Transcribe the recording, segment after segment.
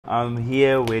I'm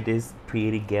here with this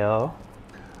pretty girl.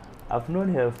 I've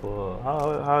known her for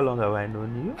how long have I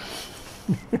known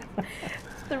you?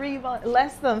 3 months,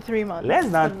 less than 3 months.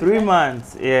 Less than 3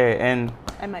 months, yeah. And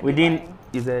I might we be didn't. lying.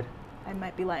 You said I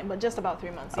might be lying, but just about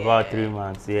 3 months. about 3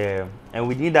 months, yeah. And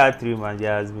within that 3 months,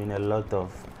 there has been a lot of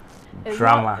It's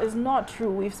drama. It's not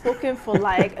true. We've spoken for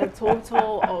like a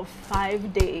total of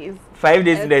 5 days. 5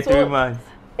 days in the 3 months.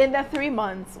 In the 3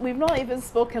 months, we've not even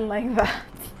spoken like that.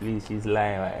 Please, she's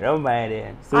lying. Right? Don't mind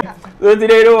it. So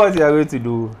today, you know what we are going to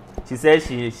do? She said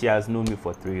she has known me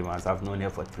for 3 months. I've known her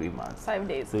for 3 months. 5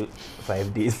 days. So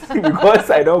 5 days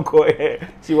because I don't call her.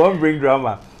 She won't bring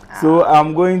drama. So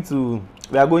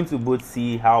we are going to both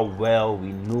see how well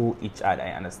we know each other.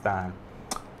 I understand.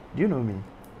 Do you know me?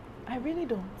 I really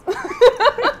don't.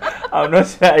 I'm not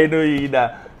sure I know you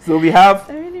either. So we have,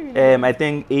 I really don't. I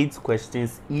think 8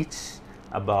 questions each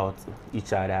about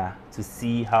each other to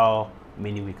see how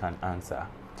many we can answer.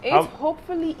 8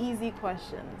 hopefully easy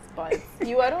questions, but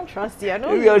I don't trust you. I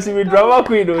don't. Maybe I should be drama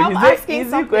queen though. I'm She said asking easy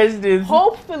something. questions.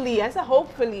 Hopefully, I said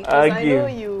hopefully because I know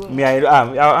you. Me,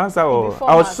 I'll answer all.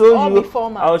 I'll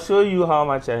show you how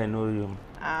much I know you.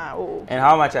 Oh. And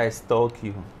how much I stalk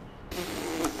you.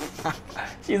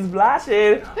 She's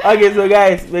blushing. Okay, so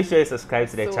guys, make sure you subscribe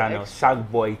to the channel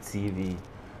Shark Boy TV.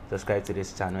 Subscribe to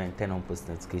this channel and turn on post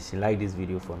notification. Like this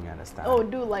video for me, understand? Oh,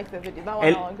 do like the video. That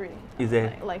one I'll agree. Is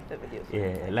it? Like the video.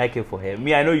 Yeah, like it for her.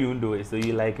 Me, I know you do it, so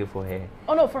you like it for her.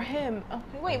 Oh no, for him. Oh,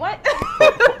 wait, what?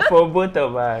 for both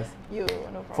of us. You,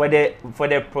 no problem. For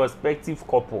the prospective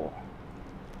couple.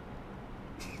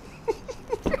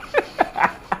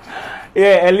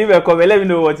 Yeah, and leave a comment. Let me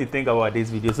know what you think about this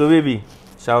video. So, baby,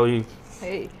 shall we?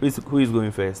 Hey. Who is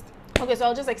going first? Okay, so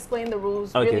I'll just explain the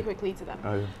rules really quickly to them.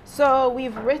 Okay. So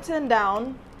we've written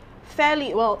down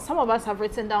some of us have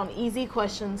written down easy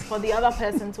questions for the other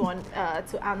person to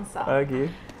answer. Okay.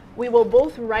 We will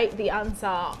both write the answer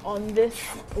on this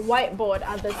whiteboard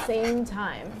at the same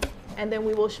time, and then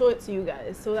we will show it to you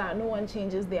guys so that no one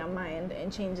changes their mind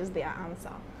and changes their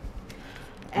answer.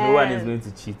 No one is going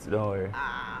to cheat, don't worry.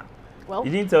 Well,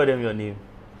 you didn't tell them your name.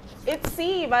 It's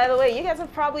C, by the way. You guys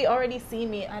have probably already seen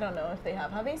me. I don't know if they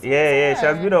have. Have they seen me? Yeah. She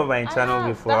has been on my channel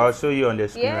before. I'll show you on the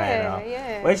screen right now.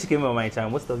 Yeah. When she came on my channel,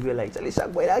 most of you were like, Charlie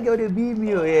Shark Boy, that girl, they beat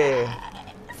me. Oh, yeah.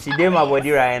 She did my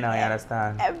body right now, you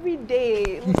understand? Every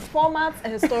day. Formats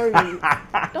and stories.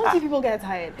 Don't see people get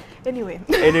tired. Anyway,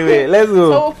 let's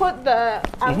go. So we'll put the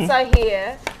answer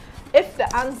here. If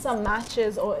the answer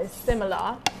matches or is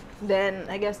similar, then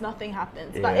I guess nothing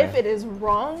happens. But if it is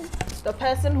wrong, the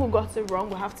person who got it wrong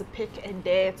will have to pick a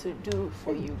dare to do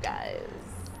for you guys.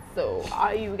 So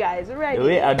are you guys ready? The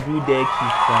way I do dare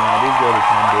keep this girl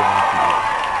can't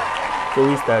dare. So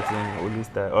we starting. We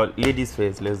start. Or ladies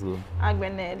first. Let's go. I'm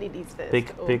gonna ladies first.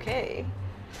 Pick. Okay.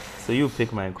 So you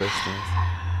pick my questions.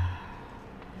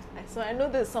 So I know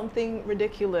there's something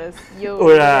ridiculous. Yo,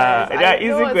 yeah,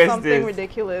 easy questions. Something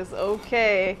ridiculous.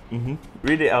 Okay.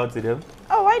 Read it out to them.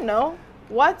 Oh, I know.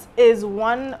 What is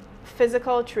one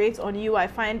physical trait on you I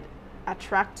find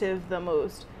attractive the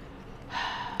most?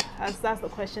 That's the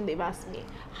question they've asked me.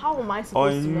 How am I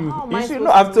supposed to know? How am I supposed to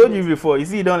know? I've told you before. You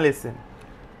see, you don't listen.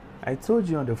 I told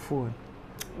you on the phone.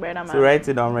 So write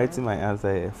it down. I'm writing my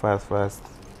answer here. Fast.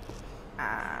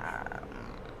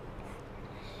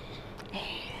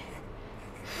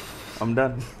 I'm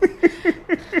done.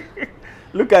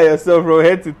 Look at yourself from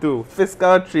head to toe.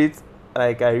 Physical traits,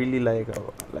 like I really like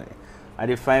I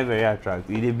define very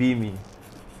attractive. They be me.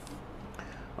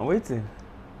 I'm waiting.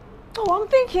 Oh, I'm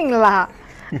thinking la.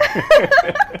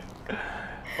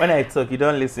 When I talk, you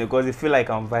don't listen because you feel like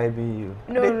I'm vibing you.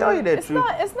 No, they tell you the truth.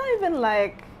 It's not even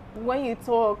like when you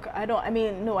talk. I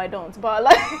don't. But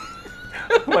like.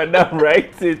 Madam,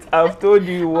 write it. I've told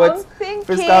you what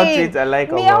physical traits I like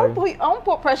about you. I won't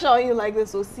put pressure on you like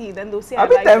this. So see, then they'll see. We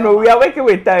are working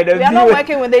with time. We are not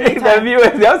working with any time. The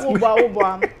viewers, we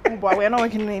are not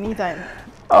working with any time.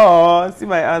 Oh, see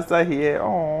my answer here.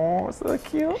 Oh, so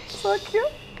cute, so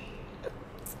cute.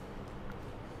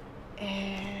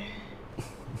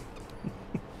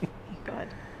 God.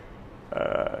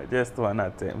 Just one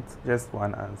attempt, just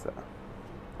one answer.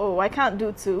 Oh, I can't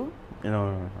do 2.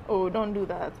 No. Oh, don't do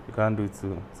that. You can't do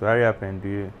 2. So hurry up and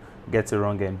get it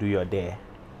wrong and do your dare.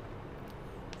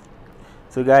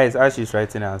 So guys, as she's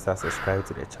writing the answer, subscribe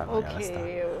to the channel.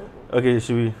 Okay. Okay,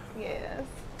 should we? Yes.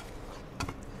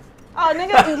 Oh,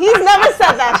 nigga, he's never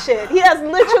said that shit. He has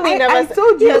literally never said. I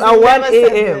told you at 1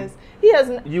 a.m. He has.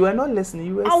 You were not listening.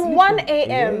 You were at sleeping. 1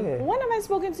 a.m. Yeah. When am I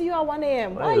spoken to you at 1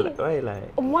 a.m.? Why you lie?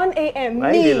 1 a.m.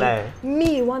 Why you lie?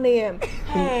 Me, 1 a.m.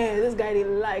 Hey, this guy did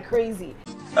lie crazy.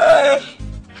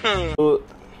 So,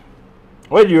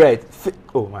 What do you write?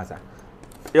 Oh, Masa.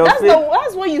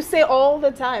 That's what you say all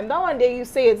the time. That one day you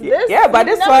say it's this. Yeah, but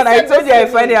this one, I told you I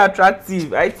find it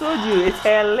attractive. I told you, it's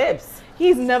her lips.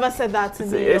 He's never said that to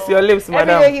me. It's your lips, madam.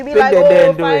 Every day he'd be like,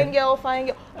 oh, fine girl, fine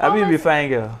girl. I will be fine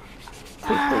girl.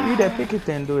 You that pick it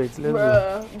and do it. Let's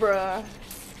go. Bruh.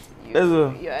 Let's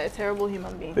go. You're a terrible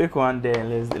human being. Pick one day and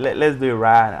let's do it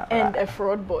right now. And a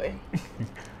fraud boy.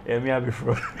 Yeah, me, I'll be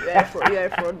fraud. You're a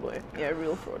fraud boy. You're a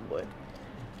real fraud boy.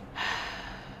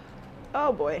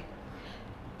 Oh boy.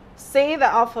 Say the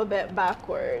alphabet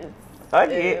backwards.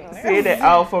 Okay, say the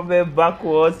alphabet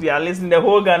backwards. We are listening. The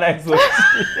whole Ghana is watching.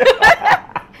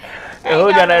 The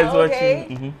whole Ghana is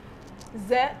watching.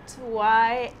 Z,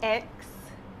 Y, X,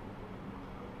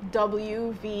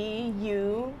 W, V,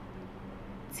 U,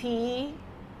 T,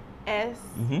 S,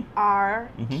 R,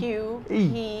 Q,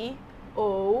 P,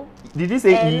 O. Did you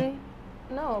say N, E?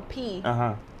 No, P.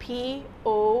 P,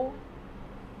 O,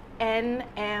 N,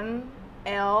 M,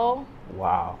 L.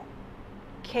 Wow.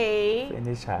 K,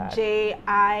 J,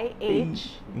 I, H,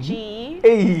 G.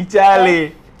 Hey, Charlie.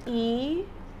 F, E,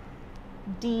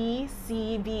 D,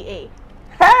 C, B, A.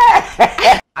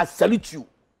 I salute you.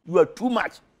 You are too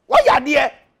much. Why you are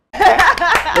there?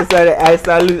 Sorry, I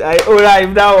salute. Alright,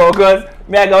 if that one, because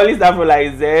me, I can only start from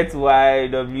like Z, Y,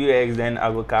 W, X, then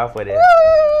I go car for them.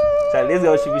 Charlie, this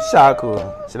girl should be shark.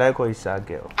 Should I call you shark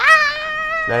girl?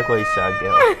 Should I call you shark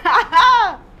girl?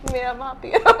 Me, I'm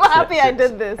happy. I'm happy I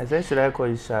did this. I said, should I call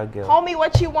you shark girl? Call me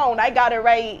what you want. I got it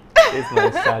right. It's my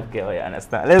shark girl, you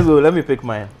understand? Let's go. Let me pick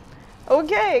mine.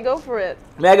 Okay, go for it.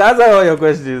 May I answer all your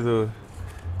questions though?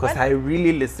 Because I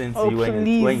really listen to you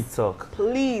when you talk.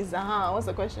 Please, what's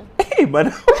the question? Hey,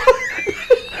 madam.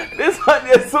 This one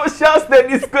is social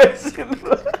studies question.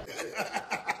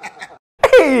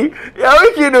 Hey, you're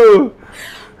wicked though.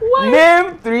 What?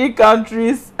 Name 3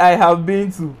 countries I have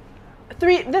been to.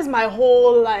 3. This is my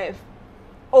whole life.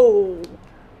 Oh.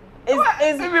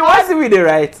 What's with the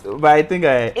right? But I think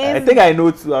I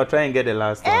know 2. I'll try and get the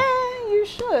last one. You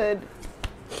should.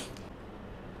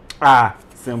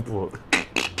 Simple.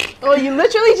 Oh, you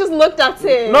literally just looked at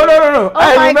it. No. Oh,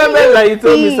 I remember that you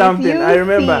told me something. I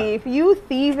remember. You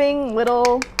thieving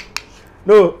little.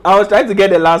 No, I was trying to get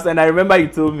the last one. I remember you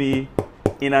told me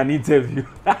in an interview.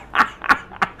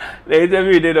 The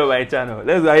interview you did on my channel.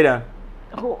 Let's write down.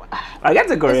 Oh, I get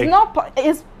it correct. It's not.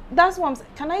 That's what I'm saying.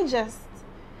 Can I just?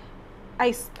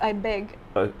 I beg.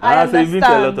 So you've been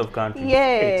to a lot of countries.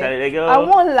 Yeah. Hey, Charlie, girl, I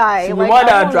won't lie. She's more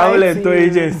than a travel and tour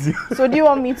agency. So do you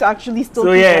want me to actually still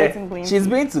keep going? She's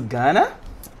been to Ghana.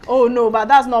 Oh no, but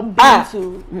that's not been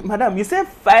to. Madam, you said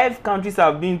 5 countries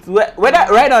I've been to. Whether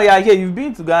right now you're here, you've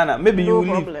been to Ghana. Maybe you will leave.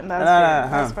 No problem.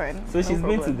 That's fine. So she's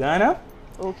been to Ghana.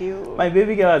 Okay. My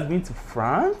baby girl has been to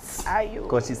France. Ayo.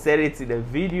 Because she said it in the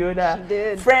video that she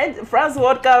did. France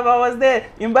World Cup, I was there.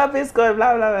 Mbappe scored,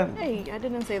 blah, blah, blah. Hey, I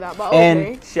didn't say that, but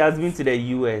okay. And she has been to the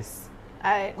US.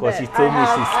 Because she told me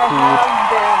she's cool.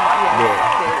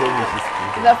 She told me she's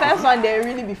cool. The first one, they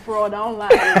really be fraud online.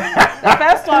 The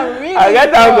first one really I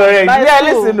get that correct. Yeah,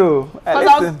 listen, no.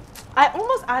 I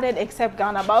almost added except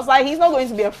Ghana, but I was like, he's not going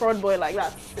to be a fraud boy like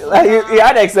that. Like he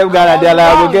had except Ghana. They're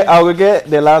like, I will get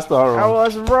the last one wrong. I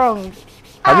was wrong.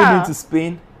 Have you been to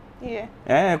Spain?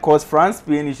 Yeah. Because France,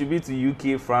 Spain, you should be to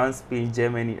UK, France, Spain,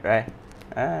 Germany, right?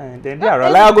 Then they are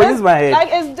wrong. Like, I'll go use my head. Like,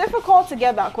 it's difficult to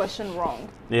get that question wrong.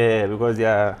 Yeah, because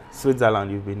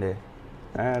Switzerland, you've been there.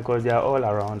 Because they are all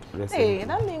around. Hey,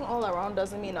 that being all around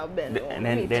doesn't mean I've been.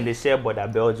 And then they share border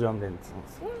Belgium. Then.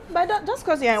 But just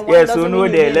because you're in one doesn't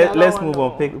mean you're in let's move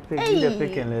on. Pick the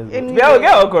pick and let's go. Yeah,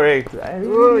 get all correct. I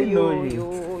really know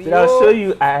you. But I'll show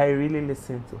you. I really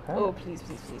listen to her. Oh, please.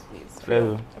 Let's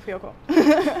go.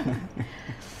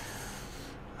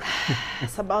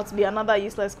 It's about to be another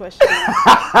useless question.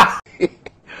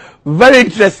 Very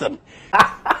interesting.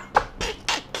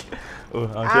 Oh,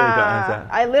 I'm sure you can answer.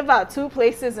 I live at 2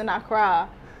 places in Accra.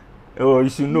 Oh, you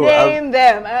should know. Name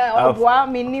them. I've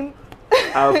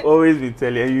always been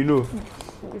telling you, you know.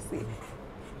 Let me see.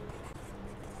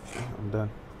 I'm done.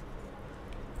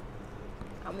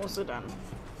 I'm also done.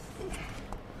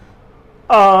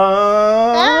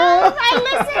 I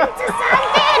listened to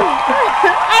something.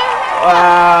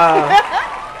 Wow.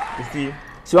 You see,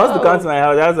 she wants to come to my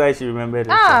house. That's why she remembered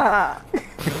it.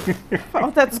 If I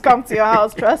wanted to come to your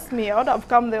house, trust me, I would have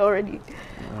come there already.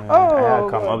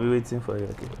 I'll be waiting for you.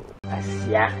 Okay.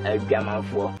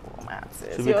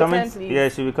 She'll be coming.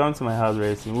 She'll be coming to my house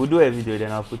very soon. We'll do a video,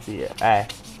 then I'll put it here. I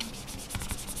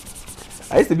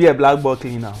used to be a blackboard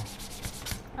cleaner.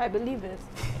 I believe it.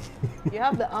 You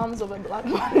have the arms of a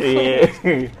blackboard.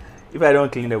 Yeah. If I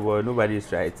don't clean the board,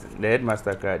 nobody's right. The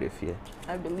headmaster cried a fear.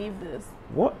 I believe this.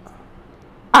 What?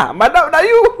 Ah, madam, now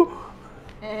you.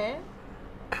 Eh?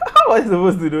 How am I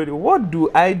supposed to do it? What do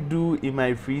I do in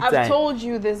my free time? I've told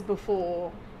you this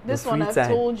before. This one I've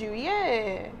told you.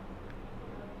 Yeah.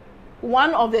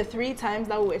 One of the 3 times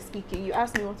that we were speaking, you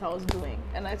asked me what I was doing,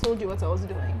 and I told you what I was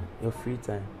doing. Your free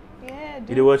time. Yeah, dude.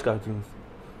 Did you watch cartoons?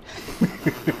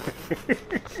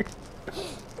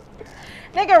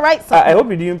 Nigga, write something. I hope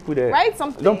you didn't put it. Write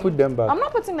something. Don't put them back. I'm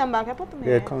not putting them back. I put them Yeah,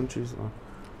 here. countries.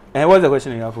 And what's the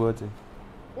question you have forgotten?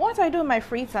 What I do in my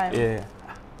free time? Yeah.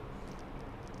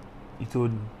 You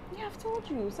told me. Yeah, I've told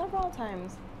you several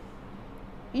times.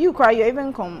 You cry, you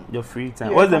even come. Your free time.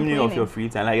 You're What's the meaning of complaining. your free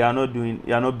time? Like you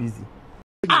are not busy.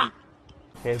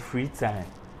 Her free time.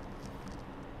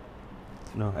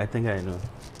 No, I think I know.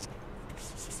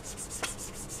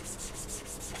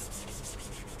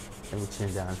 Let me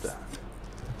change the answer.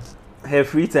 Her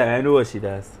free time, I know what she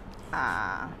does.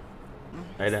 Ah.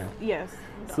 Right then. Yes.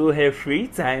 So her free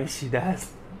time, she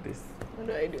does this. What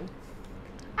do I do?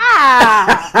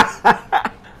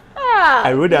 Ah! Ah!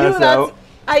 I wrote the answer.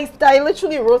 I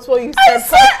literally wrote what you said.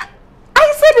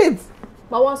 I said it.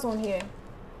 But what's on here?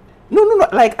 No.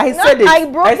 Like I said it.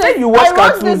 I said you watch I wrote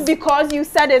cartoons. this because you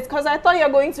said it. Because I thought you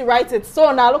were going to write it.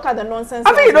 So now look at the nonsense.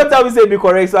 I think you don't tell me say be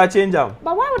correct, so I change them.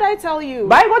 But why would I tell you?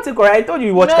 But I got it correct. I told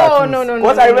you watch cartoons. No.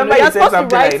 Because I remember you said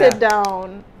something like that. You're supposed to write it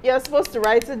down. You're supposed to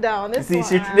write it down. This See,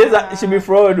 one. she be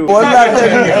fraud. No,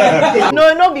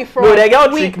 be fraud. No, they girl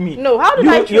trick me. No, how did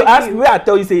I trick you? You asked me, I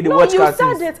tell you say they watch cartoons.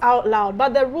 No, you said it out loud,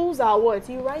 but the rules are what?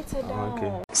 You write it down.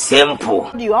 Okay. Simple.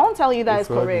 I won't tell you that it's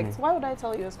fraud correct. me. Why would I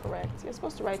tell you it's correct? You're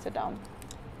supposed to write it down.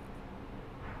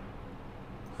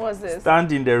 What's this?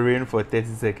 Stand in the rain for 30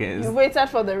 seconds. You waited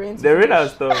for the rain to The rain finish.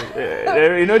 has stopped.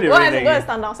 You know the Go rain and again.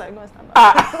 stand outside. Go and stand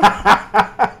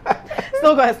outside.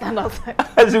 Still go and stand outside.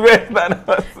 I should go and stand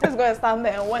outside. Just go and stand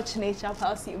there and watch nature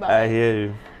pass you by. I hear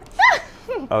you.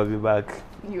 I'll be back.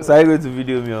 You. So I go to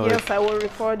video me or Yes, I will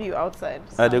record you outside.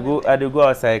 I dey go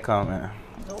outside come.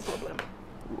 No problem.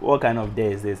 What kind of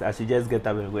day is this? I should just get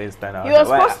up and go and stand out. You were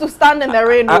supposed to stand in the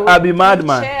rain. I'll be mad,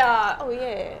 man. Chair. Oh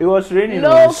yeah. It was raining.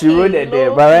 Low She wrote it there,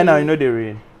 low but right key. now you know the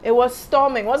rain. It was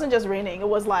storming. It wasn't just raining. It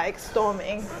was like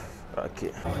storming.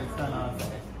 Okay.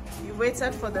 You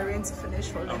waited for the rain to finish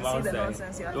for them. See the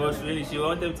nonsense you It was raining. She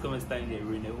wanted to come and stand in the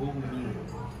rain.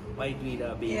 Why you doing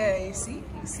that, baby? Yeah, you see.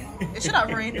 It should have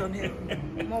rained on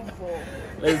him. More before.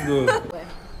 Let's go.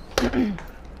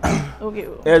 Okay.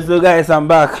 Yeah, so guys, I'm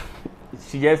back.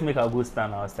 She just make her go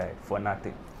stand outside for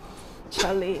nothing.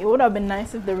 Charlie, it would have been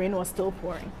nice if the rain was still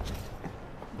pouring.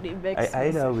 They vex I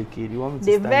me. that wicked. You want me to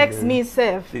They stand vex there? me,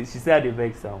 Seth. She said they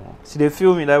vex someone. She they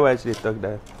feel me, that's why she they talk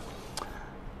that.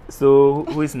 So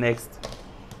who is next?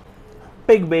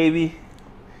 Big baby.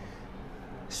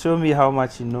 Show me how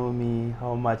much you know me,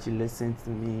 how much you listen to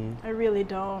me. I really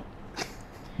don't.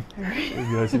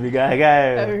 She be guy.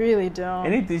 I really don't.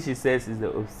 Anything she says is the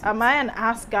opposite. Am I an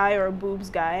ass guy or a boobs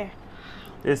guy?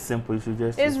 It's simple. You should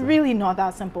just. It's choose one. really not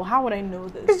that simple. How would I know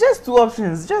this? It's just 2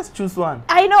 options. Just choose one.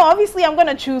 I know, obviously I'm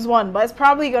gonna choose one, but it's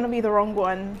probably gonna be the wrong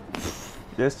one.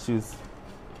 Just choose.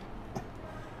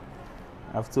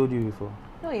 I've told you before.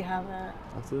 No, you haven't.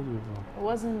 I've told you before. It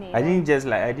wasn't me. I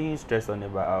didn't stress on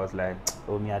it, but I was like,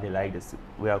 oh me, I didn't like this.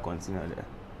 We'll continue there.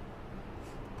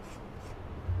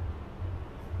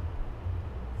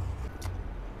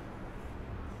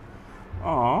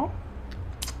 Aww.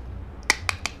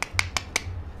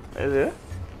 Is it?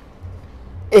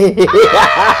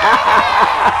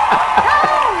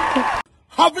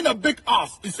 Having a big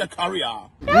ass is a career.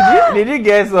 Did you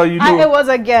guess or you know? It was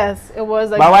a guess. It was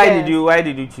a guess. But why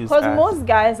did you choose? Because ass? most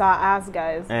guys are ass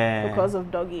guys Eh. because of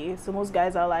doggy. So most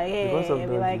guys are like, Because of hey,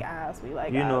 we doggy. like ass, we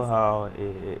like You ass. know how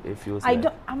it feels. I like.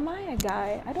 don't. Am I a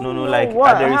guy? I don't No, know. like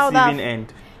what, at the how that. receiving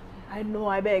end. I know.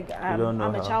 I beg. don't know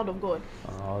I'm a how. child of God.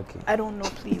 Oh, okay. I don't know.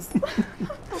 Please.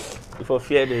 If I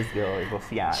fear this girl, if I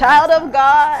fear. Child of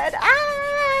God.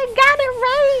 I got it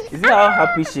right. You see how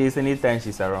happy she is anytime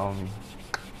she's around me.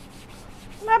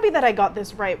 I'm happy that I got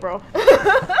this right, bro.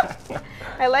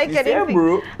 I like You getting. say,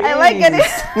 bro, I like getting.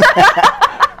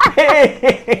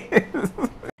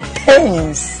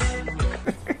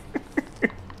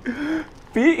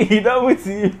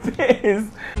 P-E-double-T,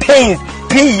 pains. Pains.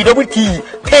 P-double-T.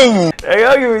 Pains.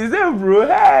 I you say, bro,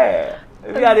 hey.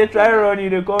 Maybe I dey try run you,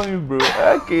 they call me bro.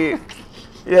 Okay.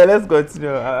 Yeah, let's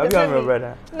continue. I'm your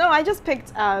brother. No, I just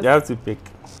picked as You have to pick.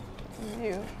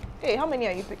 you. Hey, how many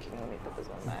are you picking? Let me put this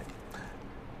one back.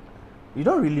 You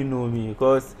don't really know me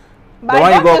because But the I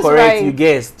one you got got this correct, right. you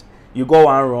guessed. You got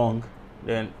one wrong.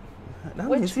 Then that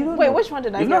means you don't know. Which one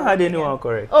did I You've get not had wrong anyone again?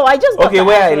 correct. Oh, I just got Okay, the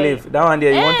where I answer live. right. That one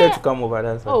there, you wanted Eh. to come over.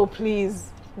 That's Oh, please.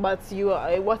 But you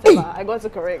whatever. I got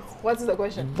it correct. What is the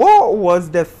question? What was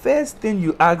the first thing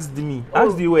you asked me?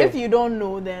 Asked you where? If you don't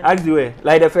know, then. Asked you where?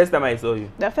 Like the first time I saw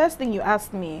you. The first thing you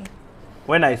asked me.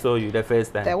 When I saw you the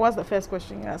first time. That was the first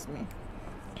question you asked me.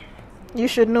 You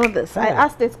should know this. Oh. I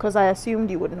asked it because I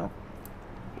assumed you would know.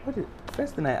 What is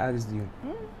first thing I asked you?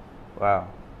 Wow.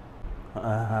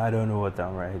 I don't know what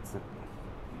I'm right.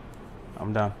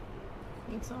 I'm done.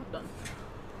 It's not done.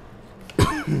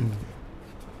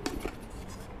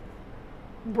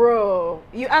 Bro,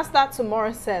 you asked that to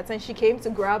Morissette and she came to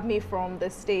grab me from the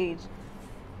stage.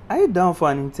 Are you down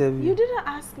for an interview? You didn't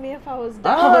ask me if I was Oh,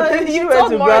 down. you You were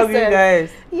told to grab you Morissette.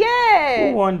 guys. Yeah.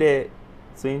 Who won the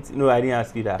 20? No, I didn't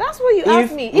ask you that. That's what you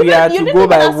asked me. We had you to didn't go even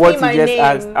by ask what me you my just name.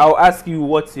 asked. I'll ask you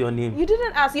what's your name. You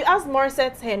didn't ask. You asked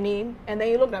Morissette's her name, and then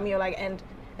you looked at me. You're like, and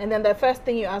then the first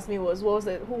thing you asked me was, what was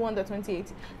it? Who won the 2018?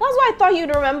 That's why I thought you'd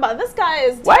remember. This guy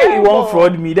is. Why terrible. you won't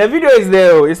fraud me? The video is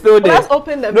there. Oh. It's still there. Let's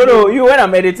open the No, video. no. You when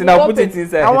I'm editing, I'll put it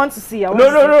inside. I want to see. No.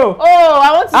 Oh,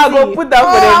 I want to see. I'll go put that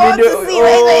for the video. I want to see.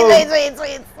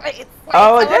 Wait.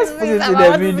 I'll just put it in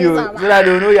the video so that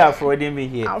they know you are frauding me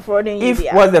here. I'm frauding you. If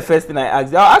what's the first thing I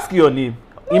asked you? I'll ask you your name.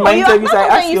 In my interviews, I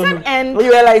asked your name. End. Oh,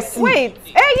 you were like, C. Wait.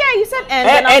 Yeah, you said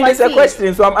end. And it's a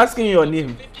question, so I'm asking you your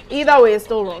name. Either way, it's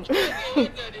still wrong.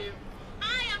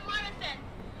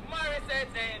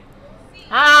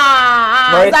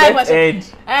 Is that a question?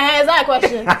 Is that a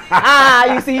question?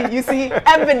 You see,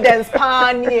 evidence,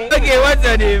 pan. Okay, what's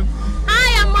your name?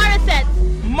 I am Morissette.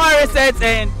 Morissette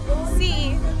and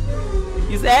C.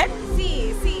 you said?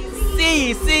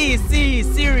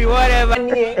 Siri, whatever.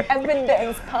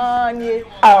 Evidence, pan.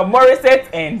 Morissette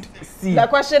and C. The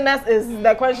question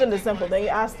is simple. Then you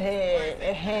asked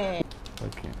her.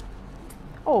 Okay.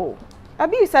 Oh,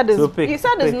 Abi, you said this. So pick, you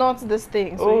said it's pick. not this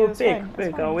thing. So Oh, it's fine. It's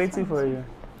pick. fine, I'm it's waiting fine, for it's you.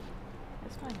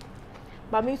 It's fine.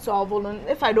 But me too, I'll volunteer.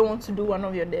 If I don't want to do one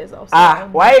of your days, I'll say.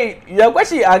 Why? Your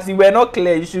question you asked, you were not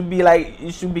clear. You should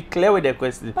be clear with the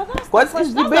question. But that's the Because first-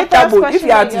 it's that's the first debatable. If question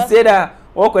you had that to you say that,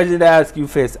 what question did I ask you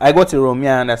first? I got it wrong. Me,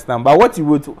 I understand. But what you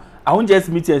would, I won't just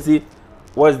meet you and say,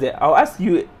 what's there? I'll ask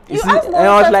you. You see, asked and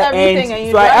I was like, everything and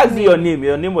you so I dragged asked me. you your name.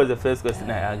 Your name was the first question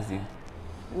I asked you.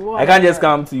 Whatever. I can't just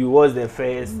come to you. What's the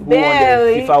first? Who won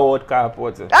Barely. the FIFA World Cup?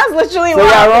 What? That's literally So what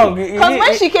you're happened. wrong. Because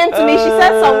when she came to me, she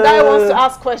said some guy wants to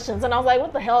ask questions, and I was like,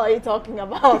 "What the hell are you talking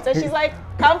about?" And she's like,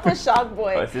 "Campus Shark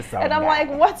Boy," What's this and I'm guy? like,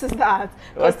 "What is that?"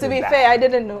 Because What to is be that? fair, I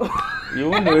didn't know. You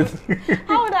won't know.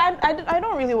 How would I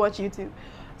don't really watch YouTube,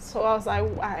 so I was like,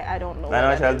 I don't know. I know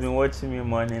what she that has is. been watching me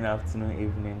morning, afternoon,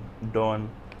 evening, dawn.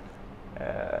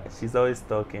 She's always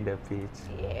stalking the page.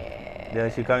 Yeah.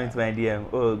 Then she come into my DM.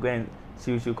 Oh, go and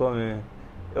she call me.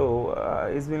 Oh,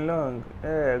 it's been long.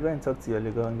 Go and talk to your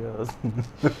Legon girls.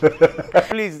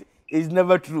 Please, it's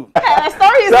never true. The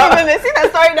story is even. See, the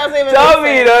story doesn't even. Tell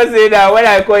make me you sense. don't say that. When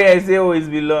I call you and say, oh, it's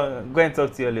been long, go and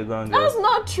talk to your Legon girls. That's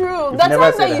not true. You've The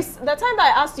never time said that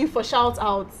I asked you for shout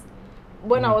outs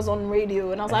when I was on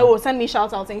radio, and I was like, "Oh, send me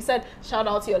shout outs," and you said, "Shout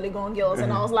out to your Legon girls,"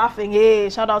 and I was laughing. Hey,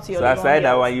 shout out to your So Legon aside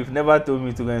that girls. one, you've never told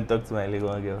me to go and talk to my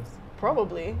Legon girls.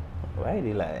 Probably. Why are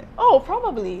they lying? Oh,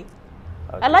 probably.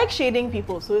 Okay. I like shading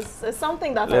people, so it's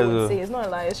something that I Let's would go. say. It's not a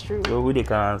lie. It's true. So who they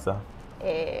can answer?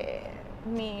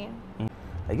 Me.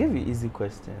 I gave you easy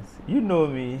questions. You know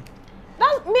me.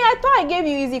 That's me. I thought I gave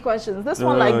you easy questions. This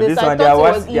one like No, this, I one, thought it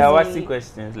was they are easy. wassy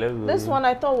questions. Let's go. This one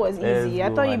I thought was Let's easy. I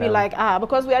go, thought you'd be madam. like,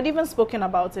 because we had even spoken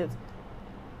about it.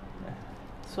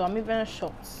 So I'm even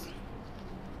shocked.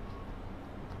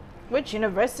 Which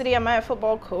university am I a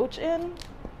football coach in?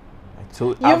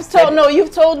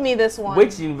 You've told me this one.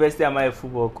 Which university am I a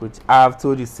football coach? I've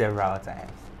told you several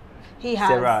times. He has.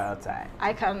 Several times.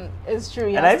 I can. It's true.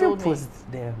 He And I has even told me.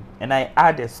 post them. And I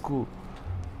add a school.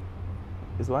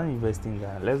 It's one university in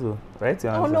Ghana. Let's go. Right?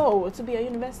 Your Oh answer. no, to be a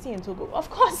university in Togo. Of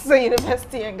course, it's a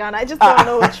university in Ghana. I just don't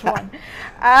know which one.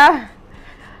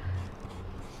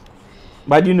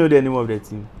 But do you know the name of the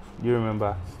team? Do you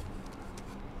remember?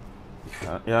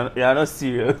 You're not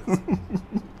serious. You're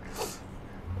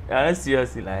not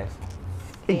serious in life.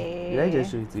 Did I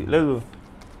just show it to you? Let's go.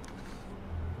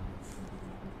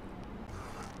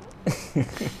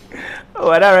 Oh,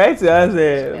 what I right to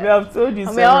answer? Yeah. I've told you.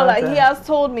 I mean, all like times. he has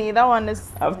told me that one is.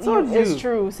 I've told you. It's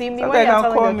true. See me Sometimes when you're can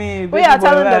telling call the, me. when you're baby boy,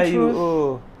 telling where are the you? truth.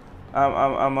 Oh,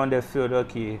 I'm on the field.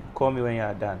 Okay, call me when you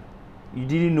are done. You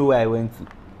didn't know where I went to.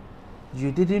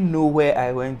 You didn't know where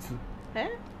I went to. Eh?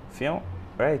 Film,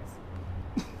 right?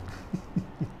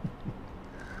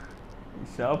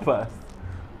 Shall pass.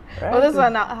 Right? Oh, this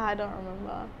one I don't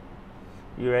remember.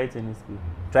 You write in school.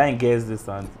 Try and guess this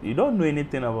one. You don't know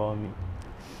anything about me.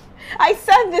 I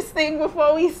said this thing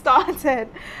before we started.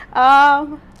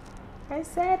 I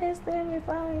said this thing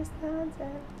before I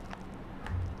started.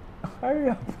 Hurry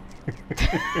up.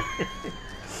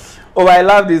 Oh, I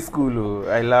love this school. Oh.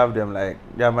 I love them. Like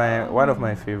they're one of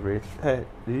my favorites. Hey,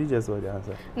 did you just got the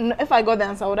answer? No, if I got the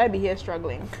answer, would I be here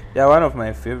struggling? They're one of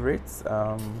my favorites.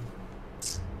 Can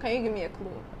you give me a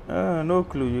clue? No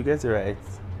clue. You get it right.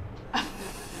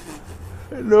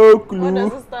 No clue. What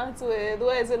does it start with?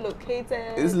 Where is it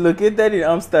located? It's located in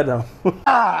Amsterdam.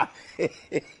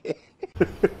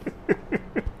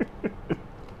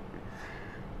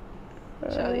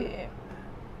 Charlie.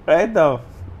 Right now.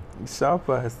 Sharp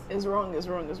ass. It's wrong.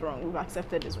 We've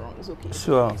accepted it's wrong. It's okay.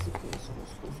 Sure. It's okay.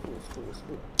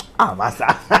 Ah,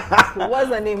 massa. What's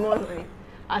the name of it?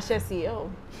 Ashesi.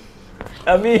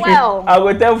 I mean, well, I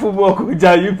will tell football coach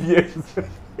UPS.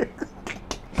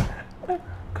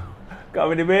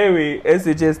 Come in the baby,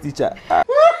 SHS teacher.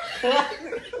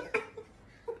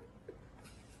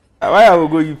 Why I will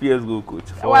go UPS go coach?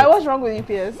 Why? What's wrong with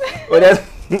UPS? Well,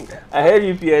 I heard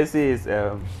UPS is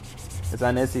it's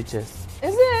an SHS.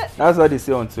 Is it? That's what they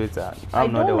say on Twitter. I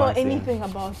don't know anything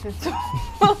about it.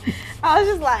 I was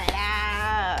just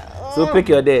like, So pick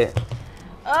your day.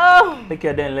 Oh. Pick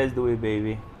your day and let's do it,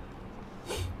 baby.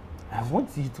 I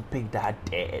want you to pick that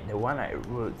day, the one I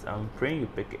wrote. I'm praying you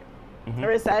pick it.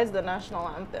 Recite the national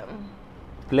anthem.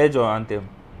 Pledge or anthem?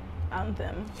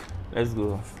 Anthem. Let's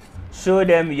go. Show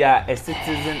them you are a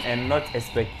citizen and not a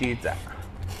spectator.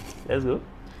 Let's go.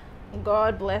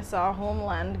 God bless our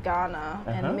homeland, Ghana,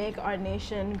 and make our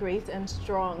nation great and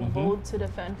strong, bold to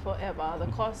defend forever the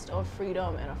cost of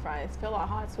freedom and of rights. Fill our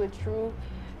hearts with true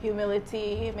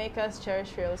humility, make us cherish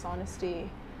fearless honesty,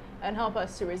 and help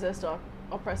us to resist our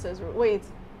oppressors. Wait,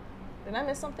 did I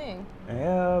miss something?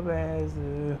 Yeah,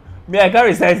 me, I can't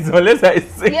recite it unless I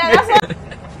sing. Yeah, that's what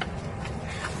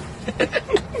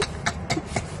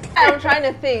I'm trying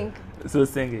to think. So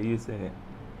sing it, you sing it.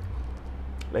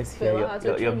 Let's hear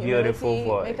your beautiful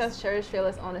voice. Make us cherish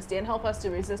fearless honesty and help us to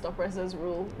resist oppressors'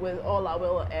 rule with all our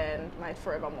will and might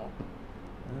forevermore.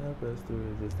 Help us to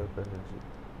resist oppressors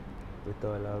with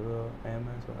all our will and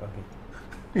might forevermore.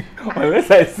 Okay.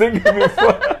 Unless I sing it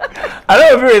before. I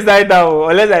don't know if you recite that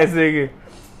one, unless I sing it.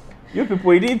 You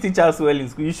people, you didn't teach us well in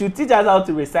school. You should teach us how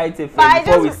to recite it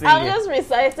before we sing it. I've just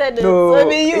recited it. No, so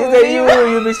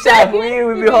you be sharp. We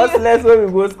will be hustlers when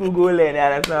we go to school, go learn.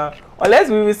 Unless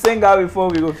we will sing out before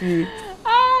we go feel.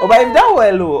 Oh, but you've done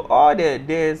well, all the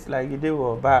days, like you did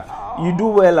well. But you do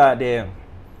well at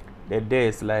the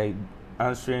days, like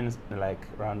answering like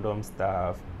random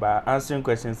stuff, but answering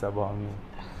questions about me.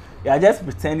 Yeah, just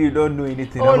pretend you don't know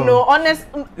anything. Oh no,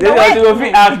 honest. The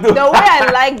way I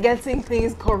like getting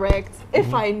things correct,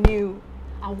 if I knew,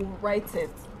 I would write it.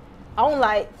 I won't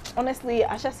like, honestly,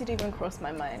 I just didn't even cross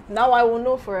my mind. Now I will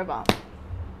know forever.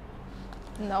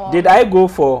 Did I go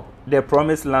for the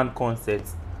Promised Land concert?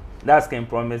 That's Ken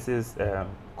Promise's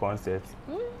concert.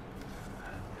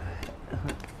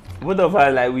 Both of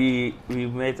us, like we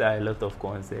met at a lot of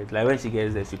concerts. Like when she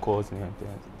gets there, she calls me and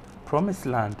says, Promised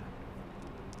Land.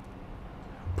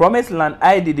 Promised Land,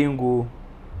 I didn't go,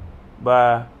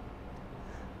 but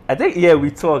I think, yeah,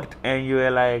 we talked and you were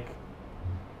like,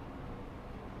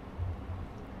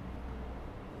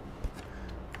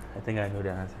 I think I know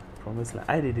the answer. Promised Land,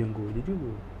 I didn't go. Did you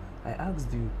go? I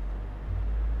asked you.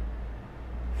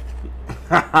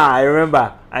 I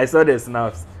remember, I saw the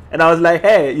snaps and I was like,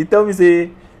 hey, you tell me, say,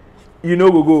 you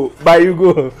know, go, but you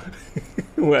go.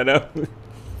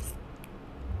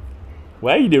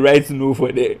 Why you the right to know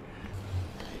for that?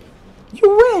 You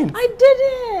went. I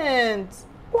didn't.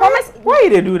 Why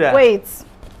did they do that? Wait.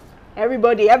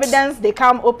 Everybody, evidence, they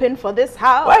come open for this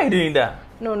house. Why are you doing that?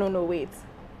 No, wait.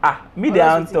 Me they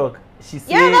don't talk. She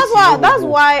said. Yeah, that's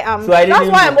why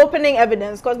I'm opening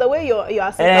evidence, because the way you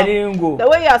are set up. I didn't go. The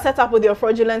way you are set up with your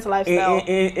fraudulent lifestyle.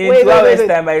 In 2 hours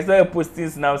time, I saw you posting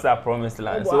snaps at Promised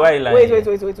Land. So why are you lying?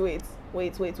 Wait.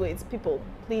 People,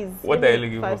 please. What are you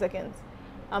looking for? 5 seconds.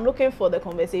 I'm looking for the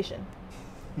conversation.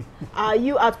 Are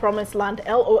you at Promised Land?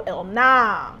 LOL.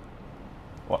 Nah.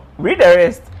 What? Read the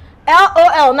rest.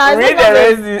 LOL. Nah. Read the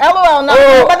rest. LOL. Nah.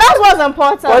 Oh. But that was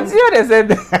important. What's your said?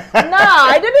 Nah,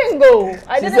 I didn't go.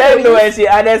 She said no and she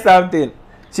added something.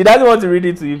 She doesn't want to read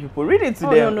it to you people. Read it to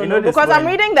them. No. Because I'm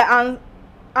reading the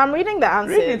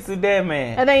answers. Read it to them,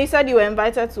 man. And then you said you were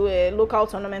invited to a local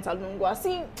tournament at Nungwa.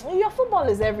 See, your football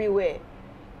is everywhere.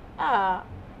 How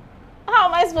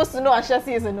am I supposed to know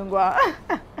Ashesi is in Nungwa?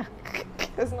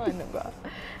 It's not in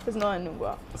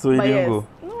Nungwa. So you didn't go?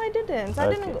 No, I didn't. I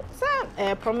didn't go.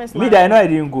 Sam, Promised Land. I know I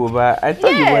didn't go, but I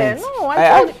thought you went. No,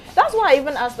 I told you. That's why I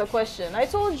even asked the question. I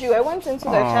told you. I went into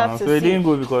the chat to see. So you didn't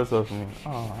go because of me.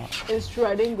 It's true.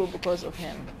 I didn't go because of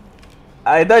him.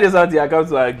 I thought it's something I come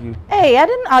to argue. Hey, I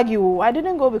didn't argue. I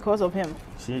didn't go because of him.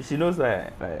 She knows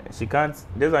that she can't.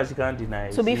 That's why she can't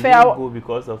deny. To be she fair, didn't go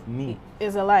because of me.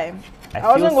 It's a lie. I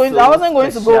I wasn't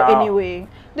going to go anyway.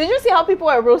 Did you see how people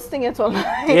were roasting it online?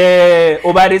 Yeah.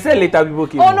 Oh, but they said later people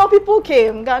came. Oh no, people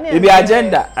came. Ghanaians. It be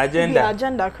agenda. Agenda. Yeah,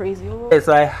 agenda crazy. Oh. Yeah,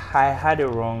 so I had it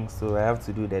wrong, so I have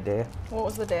to do the there. What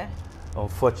was the there?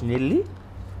 Unfortunately,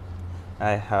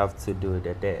 I have to do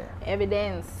the there.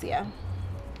 Evidence, yeah.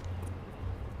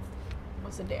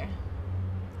 What's it there?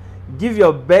 Give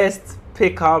your best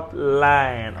pickup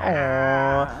line.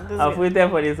 this I've is- waited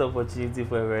for this opportunity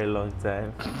for a very long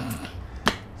time.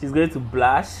 She's going to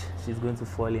blush. She's going to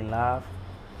fall in love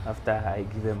after I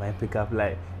give her my pickup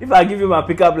line. If I give you my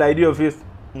pickup line, do your face.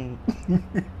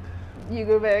 You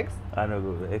go Vex? I don't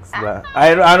go vex, but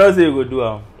I don't say you go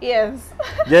do Yes.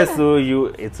 just so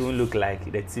it won't look like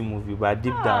the team movie, but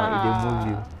deep down it dey move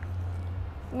you.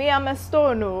 Me, I'm a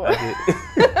stone. No. Okay.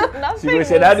 Nothing She go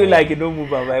say that moves do me. like it don't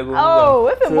move, and I go Oh,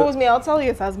 move. if it moves me, I'll tell you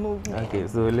it has moved me. Okay,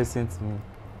 so listen to me.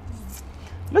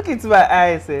 Look into my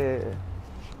eyes. They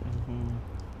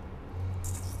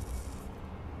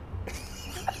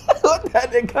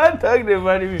can't talk the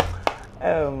money.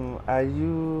 Are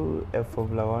you a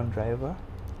Formula One driver?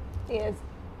 Yes.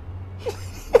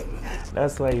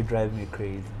 That's why you drive me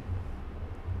crazy.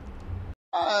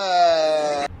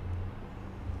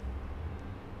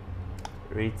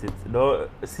 Rate it. No,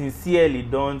 sincerely,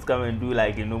 don't come and do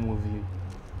like a no movie.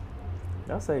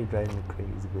 That's why you drive me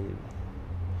crazy, baby.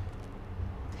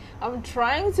 I'm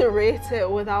trying to rate it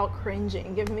without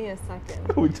cringing. Give me a second.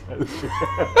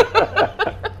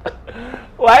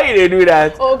 Why did they do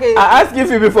that? Okay. I asked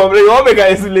you before, but you want me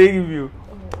to explain you.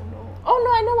 Oh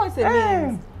no, I know what it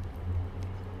means.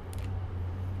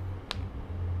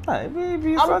 Hi,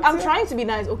 baby. I'm trying to be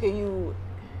nice. Okay, you.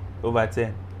 Over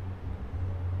 10.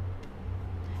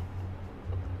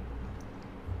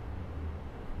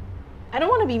 I don't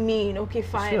want to be mean. Okay,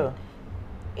 fine. Sure.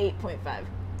 8.5.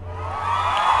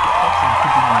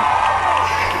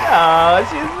 Oh,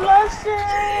 she's blushing.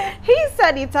 He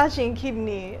said he touching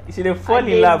kidney. She didn't fall I in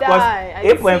did love because die. I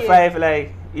did see 8.5,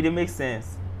 like, it didn't make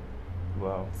sense.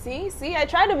 Wow. See, I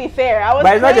tried to be fair. I was.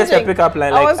 But it's not just a cringing. pickup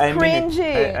line. I Like, was I mean cringing.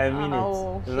 it. I mean it.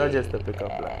 Okay. It's not just a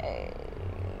pickup line.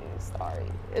 Sorry.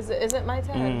 Is it my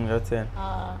turn? Your 10.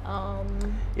 Um.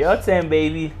 Your 10,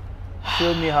 baby.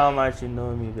 Show me how much you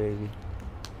know me, baby.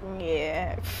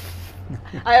 Yeah.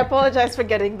 I apologize for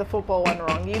getting the football one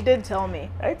wrong. You did tell me.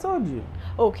 I told you.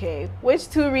 Okay. Which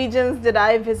 2 regions did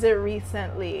I visit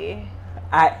recently?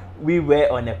 We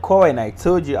were on a call and I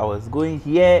told you I was going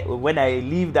here. When I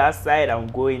leave that side, I'm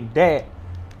going there.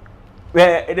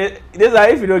 Well, this is how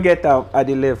if you don't get up at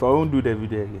the left, I won't do the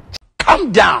video again.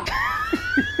 Calm down.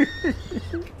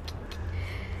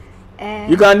 And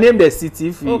You can name the city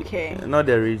if you, Okay. not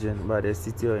the region, but the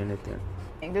city or anything.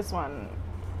 this one.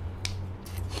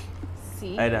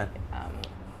 C. Aidan.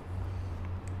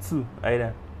 2. Um,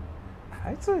 Aidan.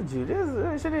 I told you this.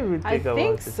 I shouldn't even I think about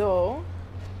think it. so.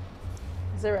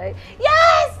 Is it right?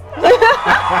 Yes!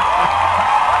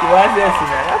 You want this,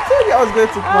 man? I told you I was going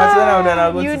to Kumasi when I'm done.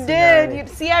 I'll go You to did. Sinai. You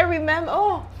see, I remember.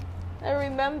 Oh, I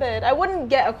remembered. I wouldn't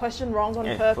get a question wrong on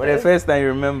purpose. For the first time, you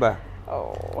remember.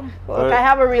 Oh, look, I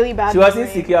have a really bad. She was brain.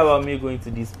 insecure about me going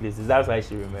to these places. That's why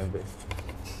she remembers.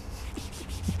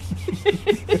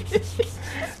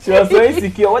 She was so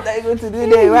insecure. What are you going to do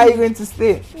there? Where are you going to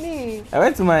stay? Me. I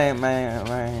went to my.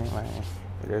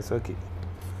 That's okay.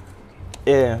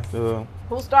 Yeah. So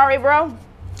Whose story, bro?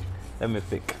 let me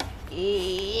pick.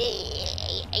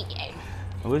 Yeah.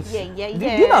 Which, Yeah.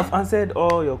 Did you not have answered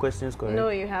all your questions correct? No,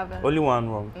 you haven't. Only one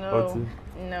wrong. Or No. 2.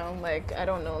 No, like I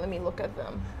don't know. Let me look at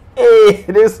them. Hey,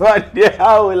 this one there.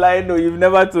 How will I know? You've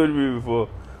never told me before.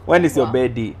 When is your Wow.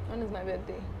 birthday? When is my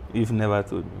birthday? You've never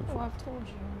told me Oh, before. I've told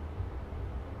you.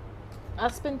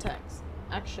 Spintax.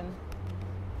 Action.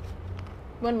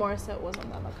 When Morissette was on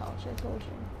the couch, I told you.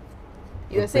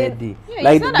 You Your were saying, birthday. yeah, you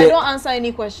Like said I the- don't answer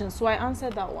any questions, so I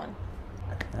answered that one.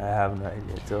 I have no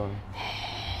idea. Tell me.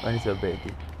 When is your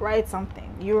birthday? Write something.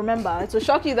 You remember? It will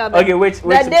shock you that. Okay, which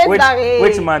month? Maybe when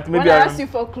I I asked you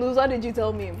for clues, what did you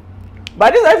tell me?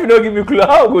 But this, if you don't give me clue,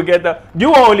 how will we get that? Do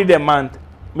you want only the month?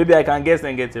 Maybe I can guess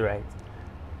and get it right.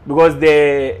 Because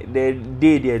the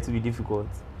day there to be difficult.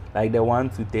 Like the 1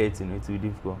 to 13, it will be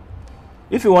difficult.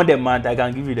 If you want the month, I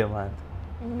can give you the month.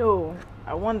 No,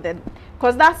 I want that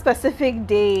because that specific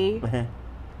day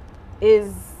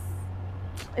is.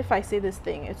 If I say this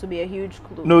thing, it will be a huge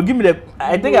clue. No, give me the.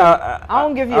 I think I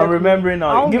won't give you. I'm a clue. remembering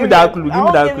I now. won't Give me that clue. I Give me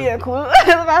won't that give clue. you a clue.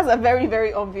 That's a very,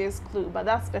 very obvious clue. But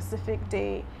that specific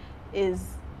day is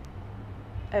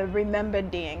a remembered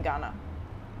day in Ghana.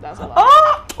 That's a lot.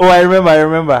 Oh! Oh, I remember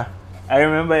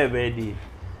your birthday.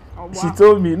 Oh, wow. She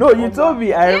told me. No, you told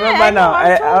me. I remember I know, now.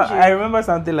 I told you. I remember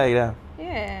something like that.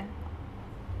 Yeah.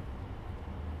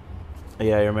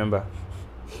 Yeah,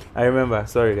 I remember.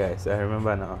 Sorry, guys. I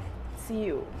remember now. See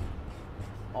you.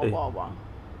 Oh, Hey. wow.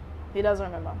 He doesn't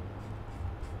remember.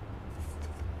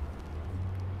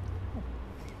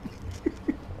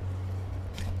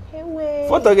 Hey, wait.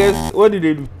 4th August, what did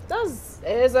they do?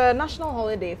 It's a national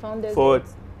holiday, Founders For Day.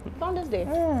 Founders Day.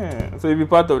 So you'll be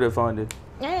part of the founders.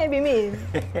 Yeah, it'd be me.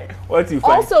 What you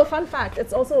find? Also, fun fact,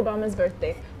 it's also Obama's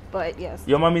birthday. But yes,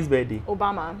 Your mommy's birthday.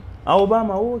 Obama.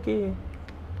 Obama, oh, okay.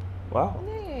 Wow.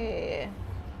 Hey.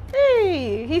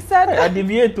 Hey, he said I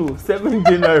deviate to 7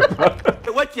 January.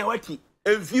 What?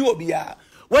 If you be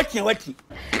what?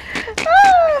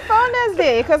 Founders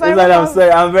Day. Because I'm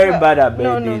sorry, I'm very bad at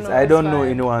No, birthdays. no, I don't it's know fine.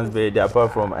 anyone's birthday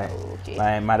apart from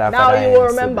my mother. Now father, you will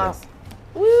and remember. siblings.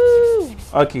 Woo!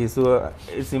 Okay, so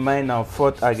it's in mind now,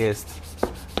 4th August.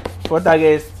 4th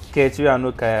August, Ketri and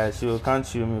Okaya, she can't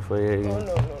shoot me for you.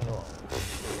 No.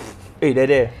 Hey,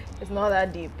 there. It's not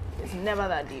that deep. It's never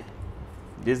that deep.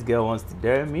 This girl wants to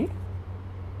dare me.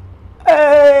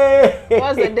 Hey!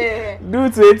 What's the day? Do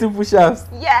 20 push-ups.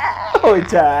 Yeah! Oh,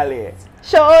 Charlie.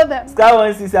 Show them. Sky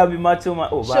one since I'll be macho man.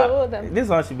 Oh, Show but them. this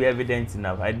one should be evident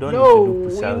enough. I don't No, need to do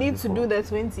push-ups. you need to before. do the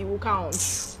 20. We'll count.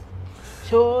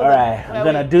 Show them. Alright, I'm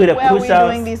gonna do the Where are we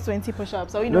push-ups. doing these 20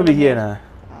 push-ups? Are we No doing be them here now.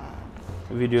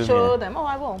 Video Show me. them. Oh,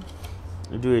 I will.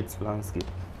 Do it landscape.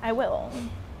 I will.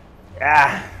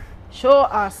 Ah. Show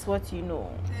us what you know.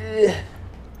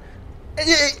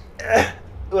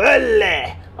 Well,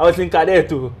 I was in cadet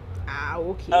too. Ah,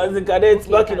 okay. I was in cadet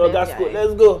back in cadet, August school. yeah.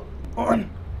 Let's go. 1,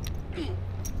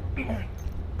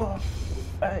 4,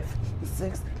 5,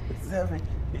 6, 7,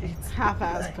 8,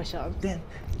 Half-ass 9, push-ups. 10,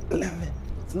 11,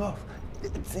 12,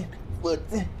 13,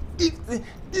 14, 15,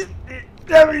 16,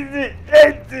 17,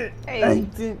 18, Hey.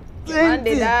 19, Man,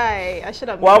 they 20. die. I should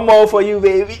have. One more for you,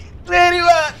 baby. 21.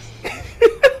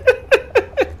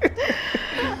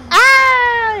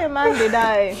 Ah, your man, they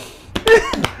die.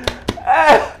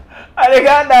 I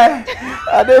can't die.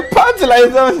 I dey punch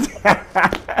like something.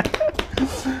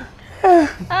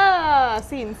 Ah,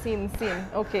 scene.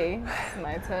 Okay, it's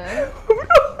my turn.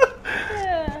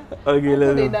 Yeah. Okay, How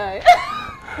let's they go. die?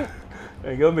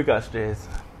 Hey, go make her stress.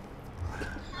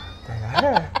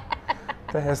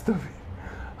 That has to be.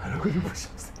 I don't go to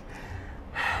push-ups.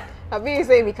 Have you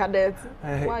say we cadet?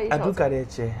 Why are you I do shouting? cadet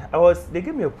chair. They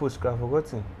gave me a push, I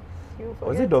forgotten. You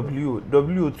Was forget. it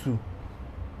W2?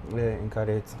 Yeah, in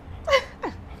cadet.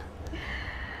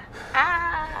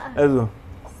 Ah, Let's go.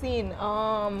 scene.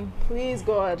 Please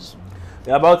God.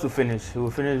 We're about to finish.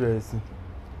 We'll finish very soon.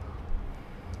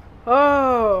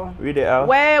 Oh. Read it out.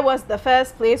 Where was the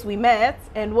first place we met,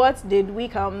 and what did we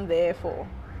come there for?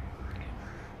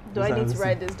 Do I need to Listen.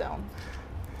 write this down?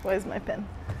 Where's my pen?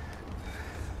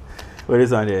 Well,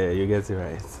 this one there, you get it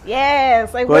right.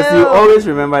 Yes, I will. Because you always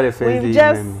remember the first day We've you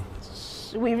met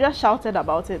me. we've just shouted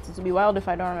about it. It would be wild if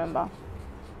I don't remember.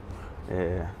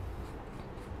 Yeah.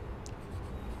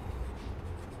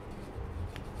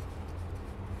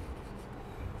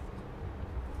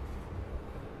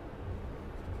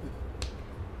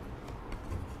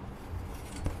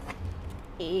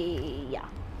 Yeah.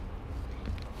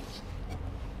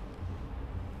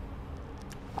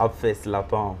 Upfest La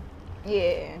Palme.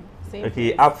 Yeah. Same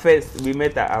Okay, place. Upfest, we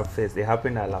met at Upfest. It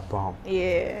happened at La Palme.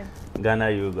 Yeah.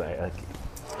 Ghana, Uruguay. Okay.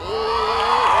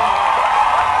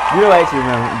 You know why she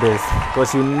remember this?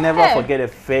 Because you never Hey, forget the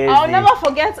first I'll day. never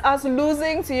forget us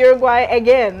losing to Uruguay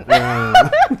again.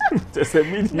 Just a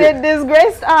minute. They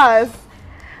disgraced us.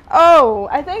 Oh,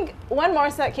 I think when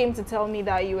Morissette came to tell me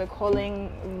that you were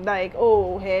calling, like,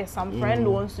 oh, hey, some friend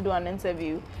wants to do an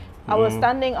interview. I was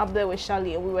standing up there with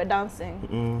Shali and we were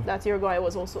dancing. That Uruguay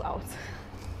was also out.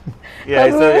 Yeah,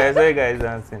 I saw you guys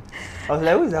dancing. I was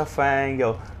like, who is that fine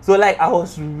girl? So like, I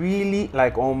was really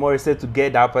like on Morissette to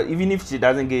get that, but even if she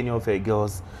doesn't get any of her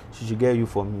girls, she should get you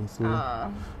for me. So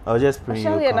I was just praying.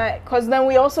 Shali and I, because then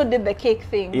we also did the cake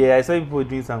thing. Yeah, I saw people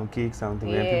doing some cake, something.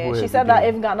 and Yeah, people she were said that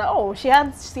doing- if Ghana,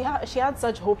 she had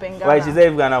such hope in Ghana. Why she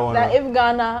said if Ghana won? that if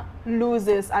Ghana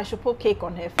loses, I should put cake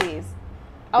on her face.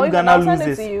 I'll If even Ghana send it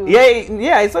loses, to you.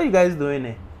 yeah, I saw you guys doing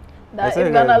it. That I saw if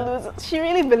you Ghana guys- loses, she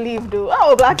really believed, though.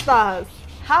 Oh, Black Stars,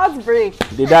 heartbreak.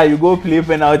 The day you go play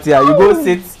penalty, you go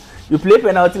sit, you play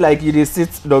penalty like you dey sit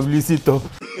WC top.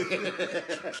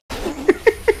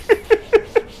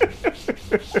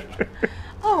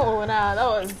 Oh, nah, that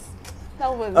was.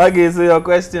 Okay, so your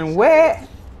question, where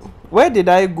did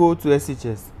I go to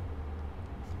SHS?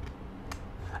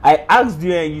 I I asked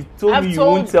you and you told me you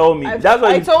won't tell me. That's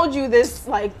why I told you this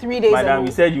like 3 days ago. Madam,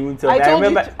 you said you won't tell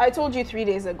me. I told you 3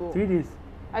 days ago. 3 days?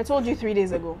 I told you 3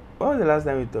 days ago. When was the last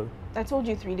time we talked? I told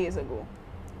you 3 days ago.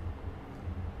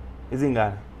 Is in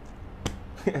Ghana?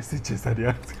 SHS at the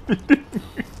ask.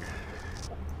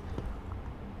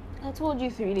 I told you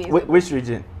 3 days ago. Which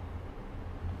region?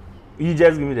 You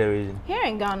just give me the region. Here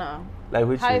in Ghana. Like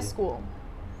which high region? School.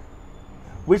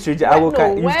 Which region?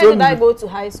 Where did I go to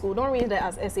high school? Don't read it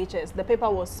as SHS. The paper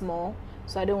was small,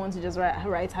 so I didn't want to just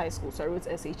write high school, so I wrote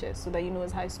SHS so that you know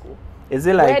it's high school. Is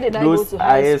it like those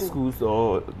higher schools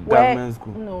or government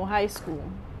school? No, high school.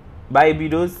 By be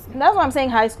those? That's what I'm saying,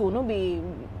 high school. No be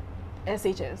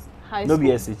SHS. High school. No be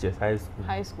SHS, high school.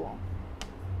 High school.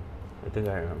 I think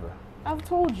I remember. I've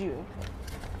told you.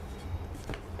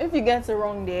 If you get it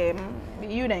wrong there,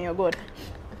 you then you're good.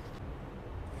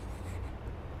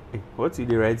 Hey, what's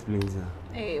the right place?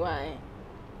 Hey, why?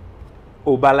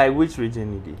 Oh, but like which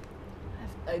region you did?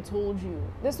 I told you.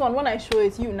 This one, when I show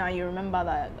it to you now, you remember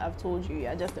that I've told you.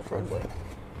 You're just a front boy.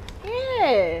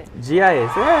 Yeah. GIS,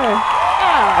 yeah.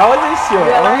 I wasn't sure.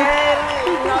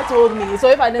 You not told me. So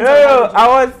if I didn't tell you.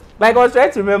 I was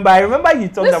trying to remember. I remember you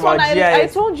talked about GIS. I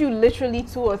told you literally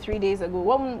 2 or 3 days ago.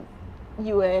 When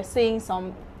you were saying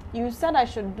you said I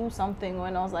should do something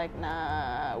when I was like,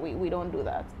 nah, we don't do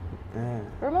that. Yeah.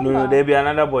 Remember? No, there'll be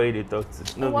another boy they talked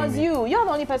to. No, it was you. You're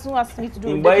the only person who asked me to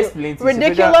do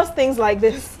ridiculous things like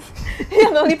this.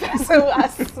 You're the only person who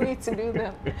asked me to do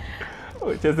them.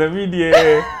 Oh, just a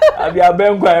video. I'll be a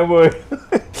Ben Kwai boy.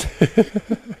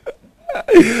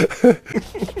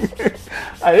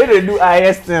 I didn't do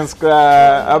IS things.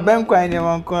 A Ben Kwai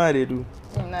never they do.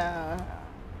 Nah.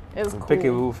 It's cool. Pick it,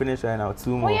 we'll finish right now. 2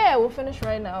 more. Oh yeah, we'll finish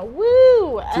right now.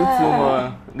 Woo! 2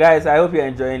 more. Guys, I hope you're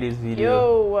enjoying this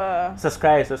video. Yo,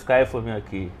 subscribe for me,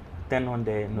 okay? Turn on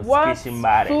the notification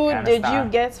bar. What food did you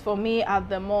get for me at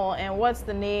the mall, and what's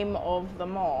the name of the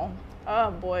mall?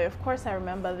 Oh boy, of course I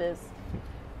remember this.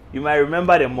 You might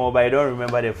remember the mall, but I don't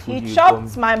remember the food. He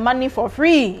chopped my money for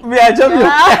free. Me, I chop your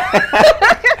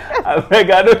I beg,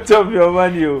 I don't chop your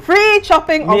money. Free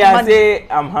chopping of money. I say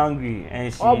I'm hungry,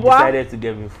 and she decided to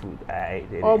get me food.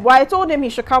 I told him he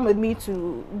should come with me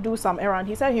to do some errand.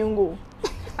 He said he won't go.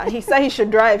 And he said he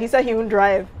should drive. He said he won't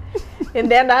drive. And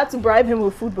then I had to bribe him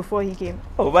with food before he came.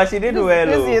 Oh, but she did well.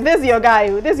 This is your guy.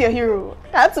 This is your hero.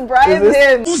 I had to bribe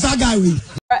him. Who's that guy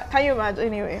with? Can you imagine?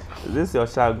 Anyway. Is this your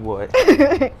shark boy?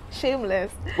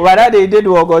 Shameless. But that they did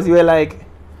work because you were like,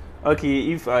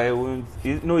 okay, if I won't.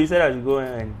 No, you said I should go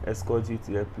and escort you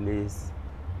to your place.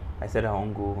 I said I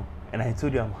won't go. And I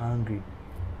told you I'm hungry.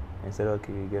 I said,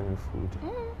 okay, get me food.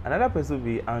 Another person will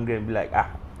be angry and be like,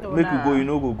 make you go, you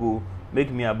know, go.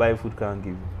 Make me a buy food, can't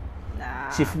give you. Nah.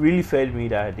 She really fed me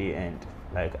that day, and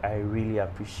like I really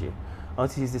appreciate. I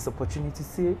want to use this opportunity to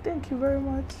say thank you very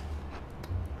much.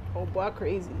 Oh boy,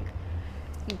 crazy.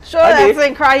 Sure, okay.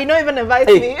 That's cry. You don't even invite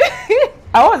me.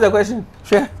 I want the question.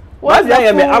 Sure. What's the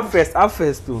food? Up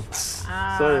first too.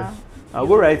 Sorry, I'll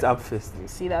go right up first. You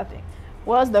see that thing?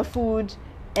 What's the food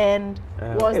and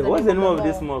what's the name of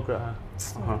this mall?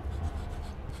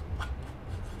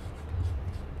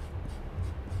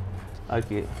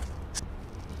 Okay.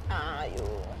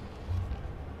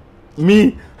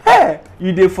 Me? Hey,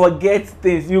 you did forget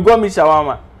things. You got me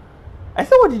shawarma. I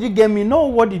said, what did you get me? No,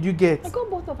 what did you get? I got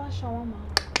both of us shawarma.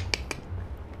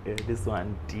 Yeah, this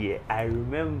one, dear. I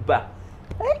remember.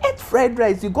 I ate fried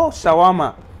rice. You got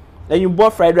shawarma. Then you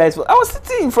bought fried rice. I was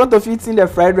sitting in front of you eating the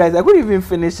fried rice. I couldn't even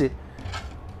finish it.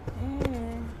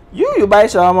 You buy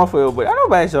shawarma for your boy. I don't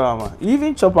buy shawarma. You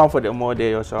even chop one for the more there,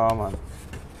 your shawarma.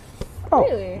 Oh,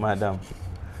 really? Madam.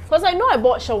 Because I know I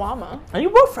bought shawarma. And you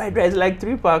bought fried rice, like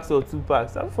 3 packs or 2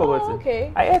 packs. I forgot. Oh, okay.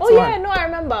 I ate one. Yeah, no, I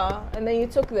remember. And then you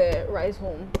took the rice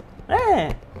home.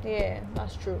 Yeah,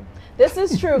 that's true. This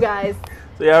is true, guys.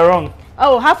 So you're wrong.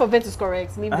 Oh, half of it is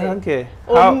correct. Leave I don't care.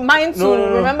 Oh, mine too.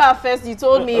 No. Remember at first you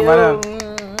told me. If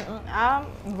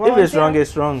it's wrong,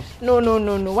 it's wrong. No.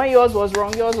 When yours was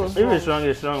wrong, yours was wrong. If it's wrong,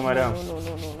 it's wrong, madam. No.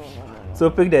 So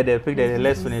pick that there.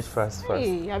 Let's finish fast.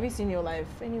 Hey, have you seen your life?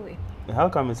 Anyway. How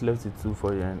come it's left with 2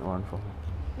 for you and 1 for me?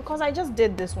 Because I just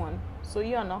did this one. So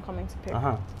you are not coming to pick.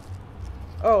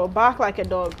 Oh, bark like a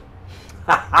dog.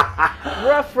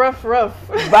 Rough.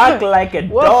 Bark like a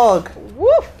dog.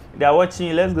 Woof. They're watching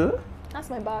you. Let's go. That's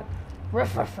my bark.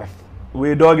 Ruff.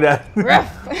 We dog that.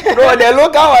 Rough. Bro, the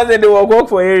local ones they will walk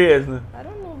for areas. I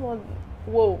don't know what.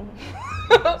 Whoa.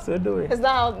 So do it. Is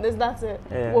that it?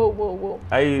 Yeah. Whoa.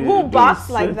 Who barks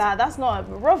like that? That's not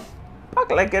rough. Bark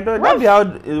like a dog. What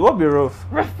be rough?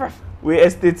 Rough. We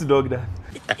estate dog that.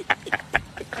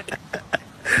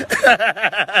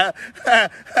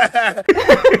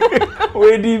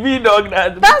 With the big dog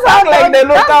that That's how like the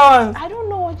local ones. I don't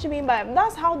know what you mean by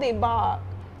that's how they bark.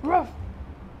 Ruff.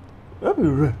 Ruff,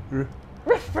 ruff,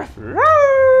 ruff. Ruff, ruff.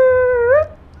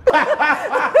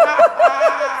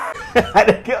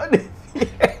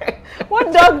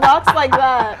 What dog barks like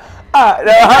that?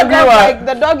 The hungry one. Like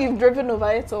the dog you've driven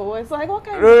over it, or it's like what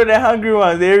kind of No, the hungry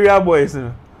ones, the area boys.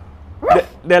 The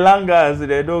langers,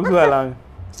 the dogs who are lang.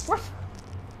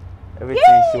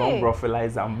 Everything she won't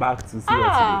brothelize and back to see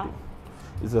what you do.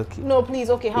 It's okay. No, please,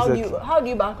 okay. How It's do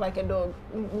you bark like a dog?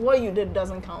 What you did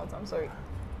doesn't count. I'm sorry.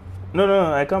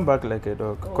 No, I can't bark like a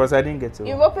dog because I didn't get to.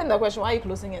 You've opened the question. Why are you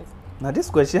closing it? Now this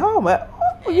question, how am I?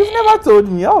 Oh, you've never told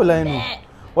me. How will I know?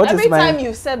 Every time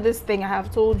you've said this thing, I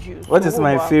have told you. What is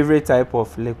my favorite type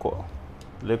of liquor?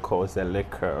 Liquors. I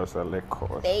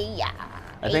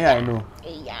think I know.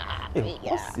 Hey,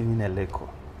 what's even a liquor?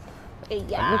 A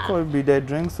liquor will be the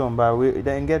drink some, but we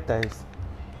then get ties.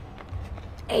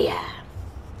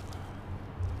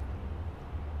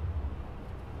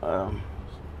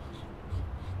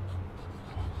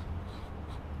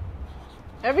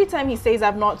 Every time he says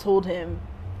I've not told him,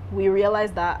 we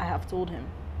realize that I have told him.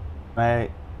 I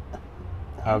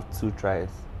have 2 tries.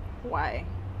 Why?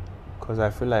 Because I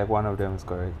feel like one of them is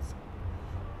correct.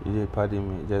 You did pardon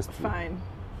me, just fine.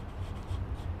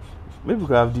 Maybe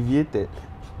because I've deviated.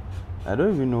 I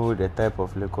don't even know the type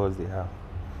of liquors they have.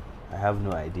 I have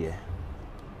no idea.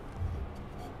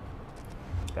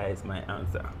 That is my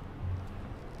answer.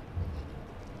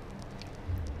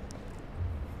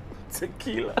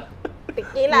 Tequila.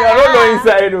 Tequila. I don't know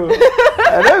inside though.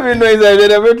 I don't even know inside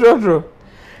the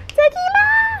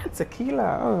Tequila.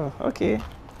 Tequila. Oh, okay.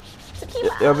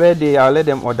 Tequila. Your birthday, I'll let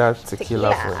them order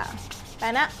tequila for you.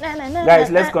 Guys,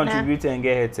 let's contribute and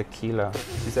get her tequila.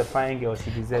 She's a fine girl.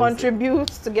 She deserves contribute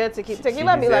to get tequila.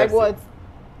 Tequila be like what?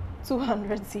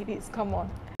 200 CDs. Come on.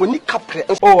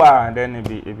 Oh, and then it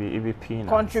be peanuts.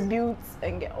 Contribute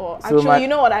and get. Oh, So actually, you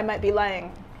know what? I might be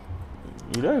lying.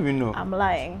 You don't even know. I'm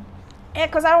lying.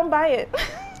 Because I don't buy it.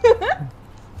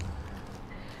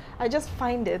 I just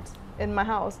find it in my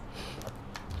house.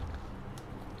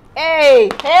 Hey,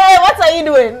 what are you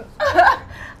doing?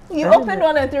 You opened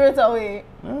one and threw it away.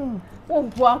 Oh,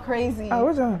 wow, crazy.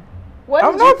 what's that? What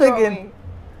I'm did not you throw thinking.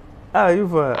 away? You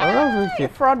for? I'm not You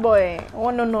thinking. fraud boy. Oh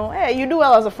no. Hey, you do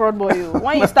well as a fraud boy. You.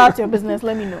 When you start your business,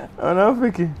 let me know. I'm not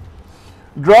thinking.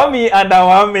 Draw me under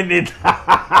 1 minute.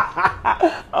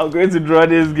 I'm going to draw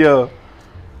this girl.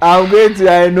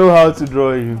 I know how to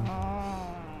draw you.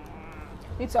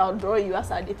 I'll draw you as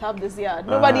I did have this year.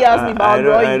 Nobody asked me, but I'll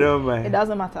draw you. I don't mind. It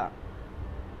doesn't matter.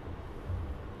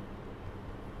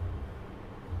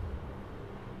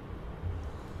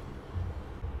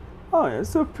 Oh, you're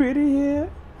so pretty here.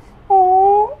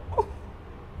 Oh.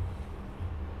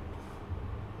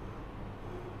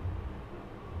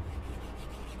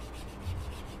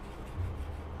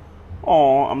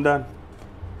 Oh, I'm done.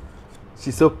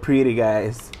 She's so pretty,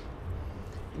 guys.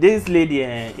 This lady,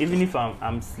 even if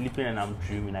I'm sleeping and I'm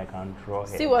dreaming, I can draw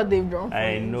her. See what they've drawn for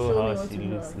I you. know Show me how what she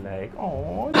you've looks drawn. like.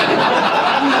 Oh,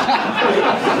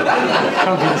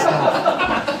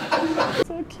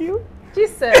 so cute. She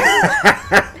said.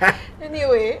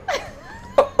 Anyway.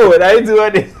 Oh, now you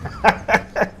doing this?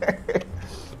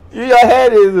 Your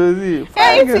head is, Ozzy.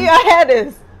 Hey, see your head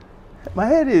is. My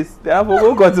head is. I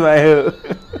forgot cut my hair.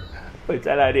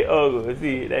 Charlie,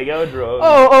 see, the girl draw.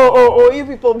 Oh, you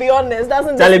people, be honest.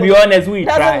 Doesn't Charlie, this be look, honest, who you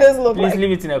try? doesn't this look Please like?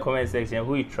 leave it in the comment section.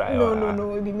 Who you try? No,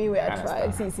 it'll be me where I try.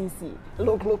 understand. See.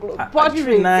 Look. Really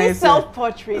Portrait. nice. See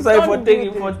self-portrait. So if Don't I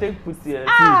do this. take put here. you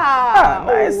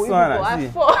Nice people, one. I See.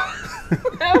 thought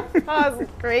that was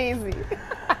crazy.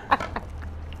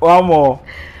 One more.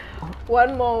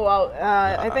 One more. Wow.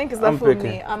 I think it's left for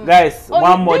picking. me. Guys,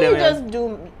 one more. Then you Then just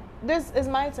do. This is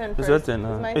my turn. It's First. your turn,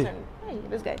 It's my hey. turn. Hey,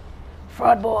 this guy.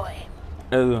 Fraud boy.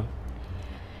 Let's go.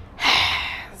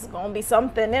 It's gonna be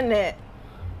something, isn't it?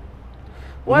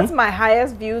 What's my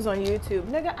highest views on YouTube,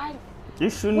 nigga? You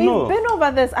should We've know. been over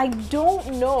this. I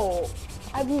don't know.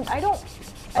 I don't. I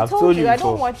I've told told you you I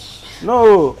before. don't watch.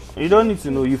 No, you don't need to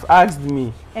know. You've asked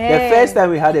me. Hey. The first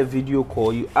time we had a video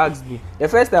call, you asked me. The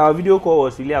first time our video call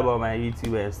was really about my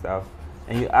YouTube and stuff.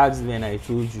 And you asked me and I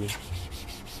told you.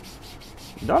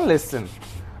 Don't listen.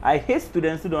 I hate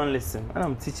students who don't listen. When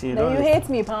I'm teaching you, Then don't you listen. hate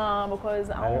me, Pam, because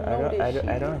I don't know this shit.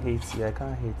 I don't hate you. I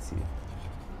can't hate you.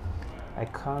 I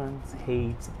can't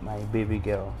hate my baby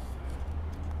girl.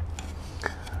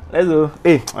 Let's go.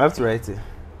 Hey, I have to write it.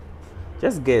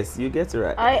 Just guess. You get it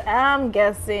right. I am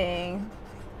guessing.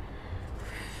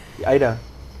 Ida.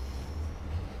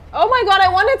 Oh my god, I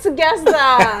wanted to guess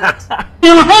that.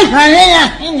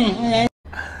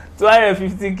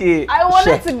 250K. I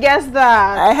wanted to guess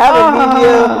that. I have a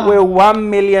video with 1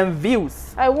 million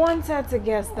views. I wanted to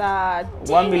guess that.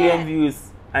 1 million views.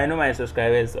 I know my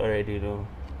subscribers already know.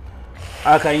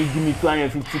 How can you give me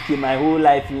 250K? My whole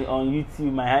life on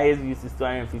YouTube, my highest views is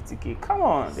 250K. Come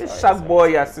on, this shark boy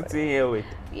you're sitting here with.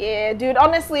 Yeah, dude.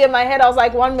 Honestly, in my head, I was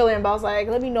like 1 million, but I was like,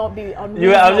 let me not be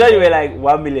unreasonable. I'm sure you were like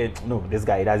 1 million. No, this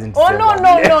guy doesn't. Oh no.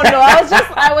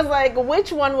 I was like,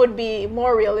 which one would be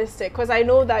more realistic? Because I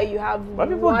know that you have. But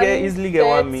people easily get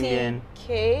 1 million.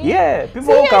 K. Yeah,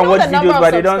 people can watch videos,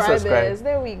 but they don't subscribe.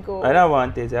 There we go. I don't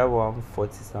want it. I have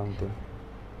 140 something.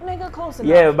 Nigga, close enough.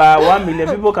 Yeah, but 1 million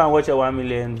people can watch a 1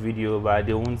 million video, but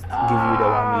they won't give you the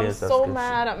 1 million I'm subscription. so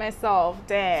mad at myself.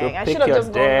 Dang, So I pick should have your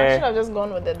just gone. dare. I should have just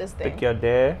gone with this thing. Pick your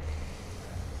dare.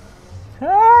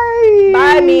 Hi.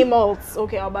 Buy me malts.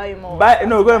 Okay, I'll buy you malts.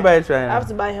 No, go and buy it right I now. have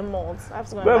to buy him malts. I have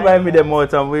to go Go and and buy him me the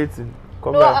malts. malt. I'm waiting.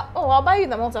 Come No, back. I'll buy you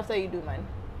the malts after you do mine.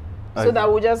 So Okay.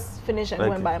 that we'll just finish and go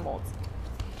Okay. and buy malts.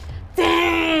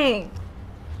 Dang!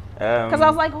 Because I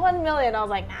was like 1 million. I was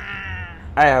like, nah.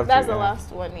 I have That's to, the yeah.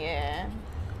 last one, yeah.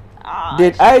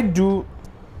 Did I do?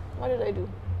 What did I do?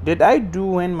 Did I do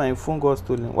when my phone got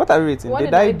stolen? What are you writing? What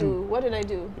Did I do? What did I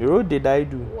do? You wrote did I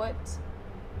do? What?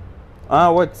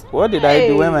 What did I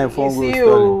do when my phone got stolen?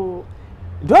 You.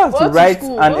 Do I have to Go to write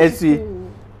school, an go to essay? school.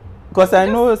 Because I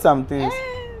know some things.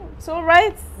 So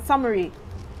write summary.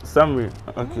 Summary.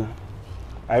 Okay.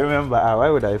 I remember. Why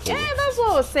would I forget? Yeah, that's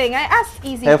what I was saying. I asked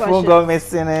easy Her questions. phone got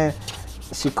missing.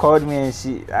 She called me and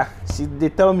they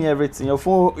tell me everything. Your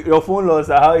phone lost.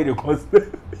 How it cost?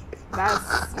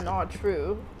 That's not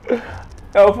true.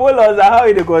 Your phone lost. How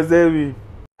it cost me?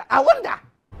 I wonder.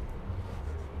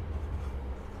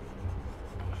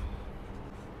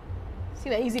 See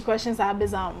the easy questions are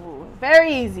bizarre.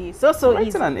 Very easy. So Writing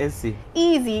easy. an essay.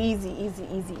 Easy.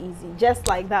 Just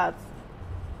like that.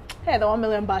 Hey, the 1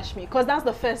 million bash me. Because that's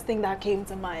the first thing that came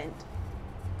to mind.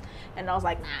 And I was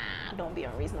like, nah, don't be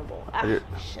unreasonable. Yeah.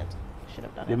 Shit. Should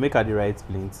have done They it. make her the right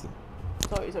plenty.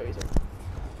 Sorry.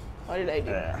 What did I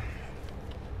do?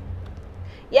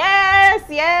 Yes.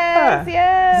 See, I've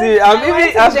I went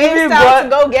even- to I've even Jamestown got- to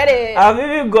go get it. I've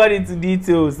even got into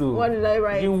details. So What did I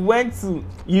write?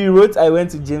 you wrote I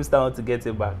went to Jamestown to get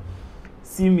it back.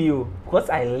 See me, because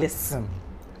I listen.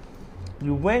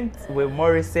 You went with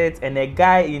Morissette and a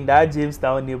guy in that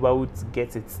Jamestown neighborhood to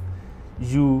get it.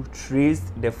 You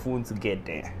traced the phone to get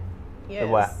there.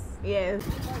 What? Yes.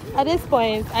 At this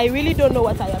point, I really don't know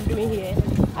what I am doing here.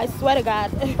 I swear to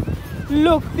God.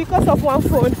 Look, because of one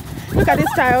phone. Look at this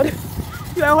child.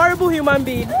 You're a horrible human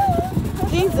being.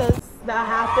 Jesus. That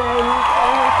happened.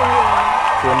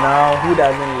 Everything. So now, who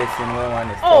doesn't listen when one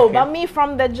is Oh, talking? but me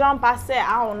from the jump, I said,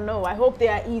 I don't know. I hope they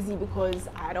are easy because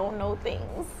I don't know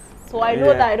things. So I know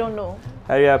Yeah. that I don't know.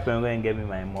 Hurry up and go and get me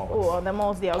my malt. Oh, the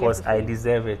most they are. Because I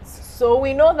deserve it. So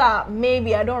we know that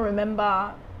maybe I don't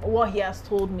remember what he has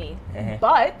told me, Uh-huh.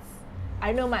 but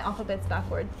I know my alphabet's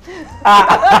backward.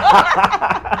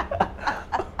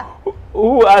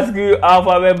 Who asked you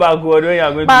alphabet backward when you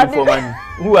are going to look for money?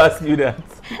 Who asked you that?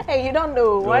 Hey, you don't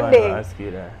know. No One one day, will ask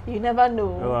you that. you never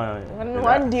know. No one-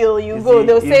 One deal you You go, see,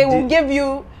 they'll if say we'll the- give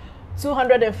you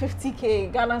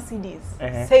 250K Ghana cedis.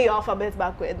 Uh-huh. Say your alphabet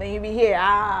backward, then you'll be here.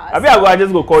 I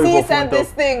just go call see, you for send phone this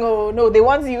talk. thing. Oh no, they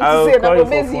want you I'll to say call that you will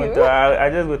for miss phone you. talk. I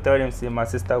just go tell them, say my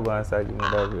sister go answer, give me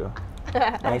that bill.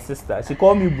 My sister, she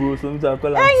called me bro, so I'm going to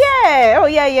call her. Yeah. Oh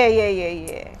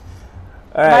yeah.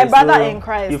 Alright, My brother so in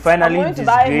Christ. You I'm finally going to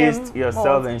buy him disgraced yourself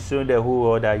malt. and showed the whole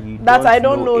world that you That I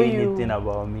don't know you. anything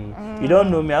about me. You don't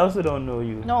know me. I also don't know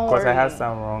you. Don't Because I had worry.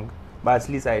 some wrong. But at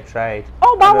least I tried.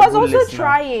 Oh, but I'm I a was good also listener.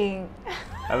 trying.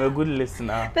 I'm a good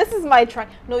listener. This is my try.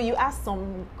 No, you asked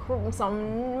some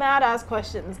mad ass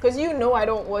questions because you know I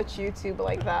don't watch YouTube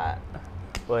like that.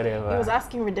 Whatever. He was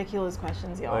asking ridiculous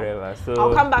questions, y'all. Whatever. So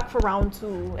I'll come back for round 2,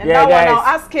 and Yeah, that guys. one I'll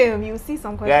ask him. You see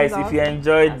some questions. guys, I'll if you ask him.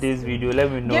 enjoyed this video, let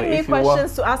me know. Give me if you want,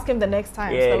 questions to ask him the next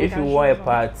time. so yeah, that we if you can want a show him.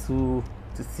 part 2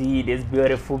 to see this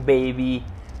beautiful baby,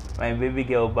 my baby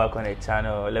girl back on the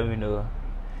channel, let me know.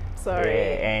 Sorry.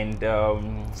 Yeah,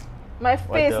 and My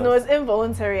face, else? no, it's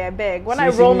involuntary, I beg. When She-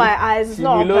 I she roll be- my eyes, it's she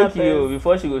not on be low-key, purpose.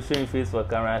 before she go show your face for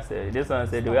camera, said this one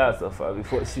said the way I suffer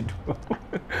before she do.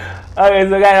 Okay,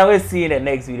 so guys, I will see you in the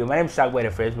next video. My name is Sharkboy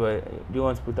the Fresh Boy. Do you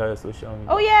want to put out your social media?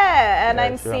 Oh yeah, and Yeah,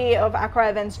 I'm sure. CEO of Accra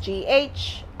Events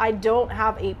GH. I don't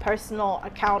have a personal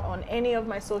account on any of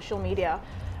my social media.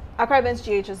 Accra Events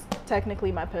GH is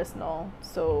technically my personal,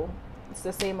 so it's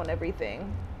the same on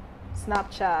everything.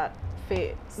 Snapchat,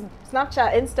 fit.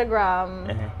 Snapchat,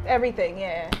 Instagram, everything,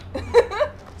 yeah.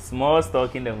 Small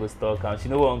stalking, then go stalk her. She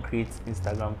no one create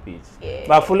Instagram page. Yeah.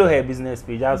 But follow her business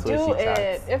page. That's what she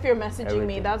chats. If you're messaging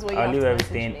me, that's what you I'll have leave to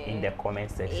everything message me. in the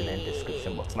comment section and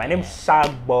description box. My name is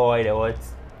Shark Boy. The what?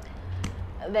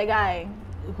 The guy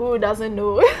who doesn't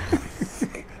know.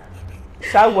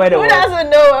 Shark Boy. The Who what? doesn't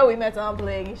know where we met on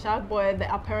playing? Shark Boy,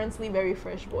 the apparently very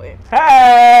fresh boy.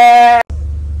 Hey!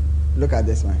 Look at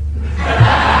this one.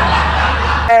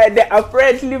 The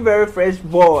apparently very fresh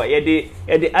boy.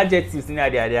 Yeah, the adjectives in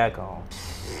the account.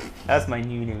 That's my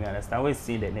new name, you understand? When you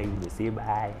see the name, you say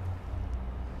bye.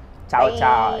 Ciao, Bye.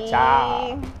 ciao,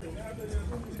 ciao.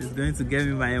 She's going to give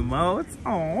me my mouth.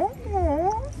 Oh,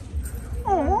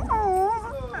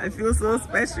 I feel so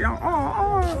special.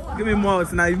 Oh. Give me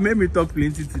mouth. Now, you've made me talk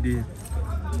plenty today.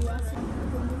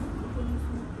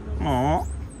 Oh.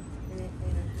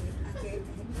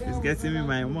 She's getting me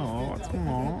my mouth.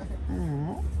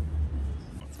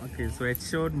 Okay, so a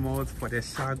chilled mouth for the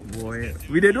Shark Boy.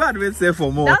 We did what we say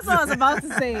for more. That's what I was about to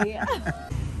say.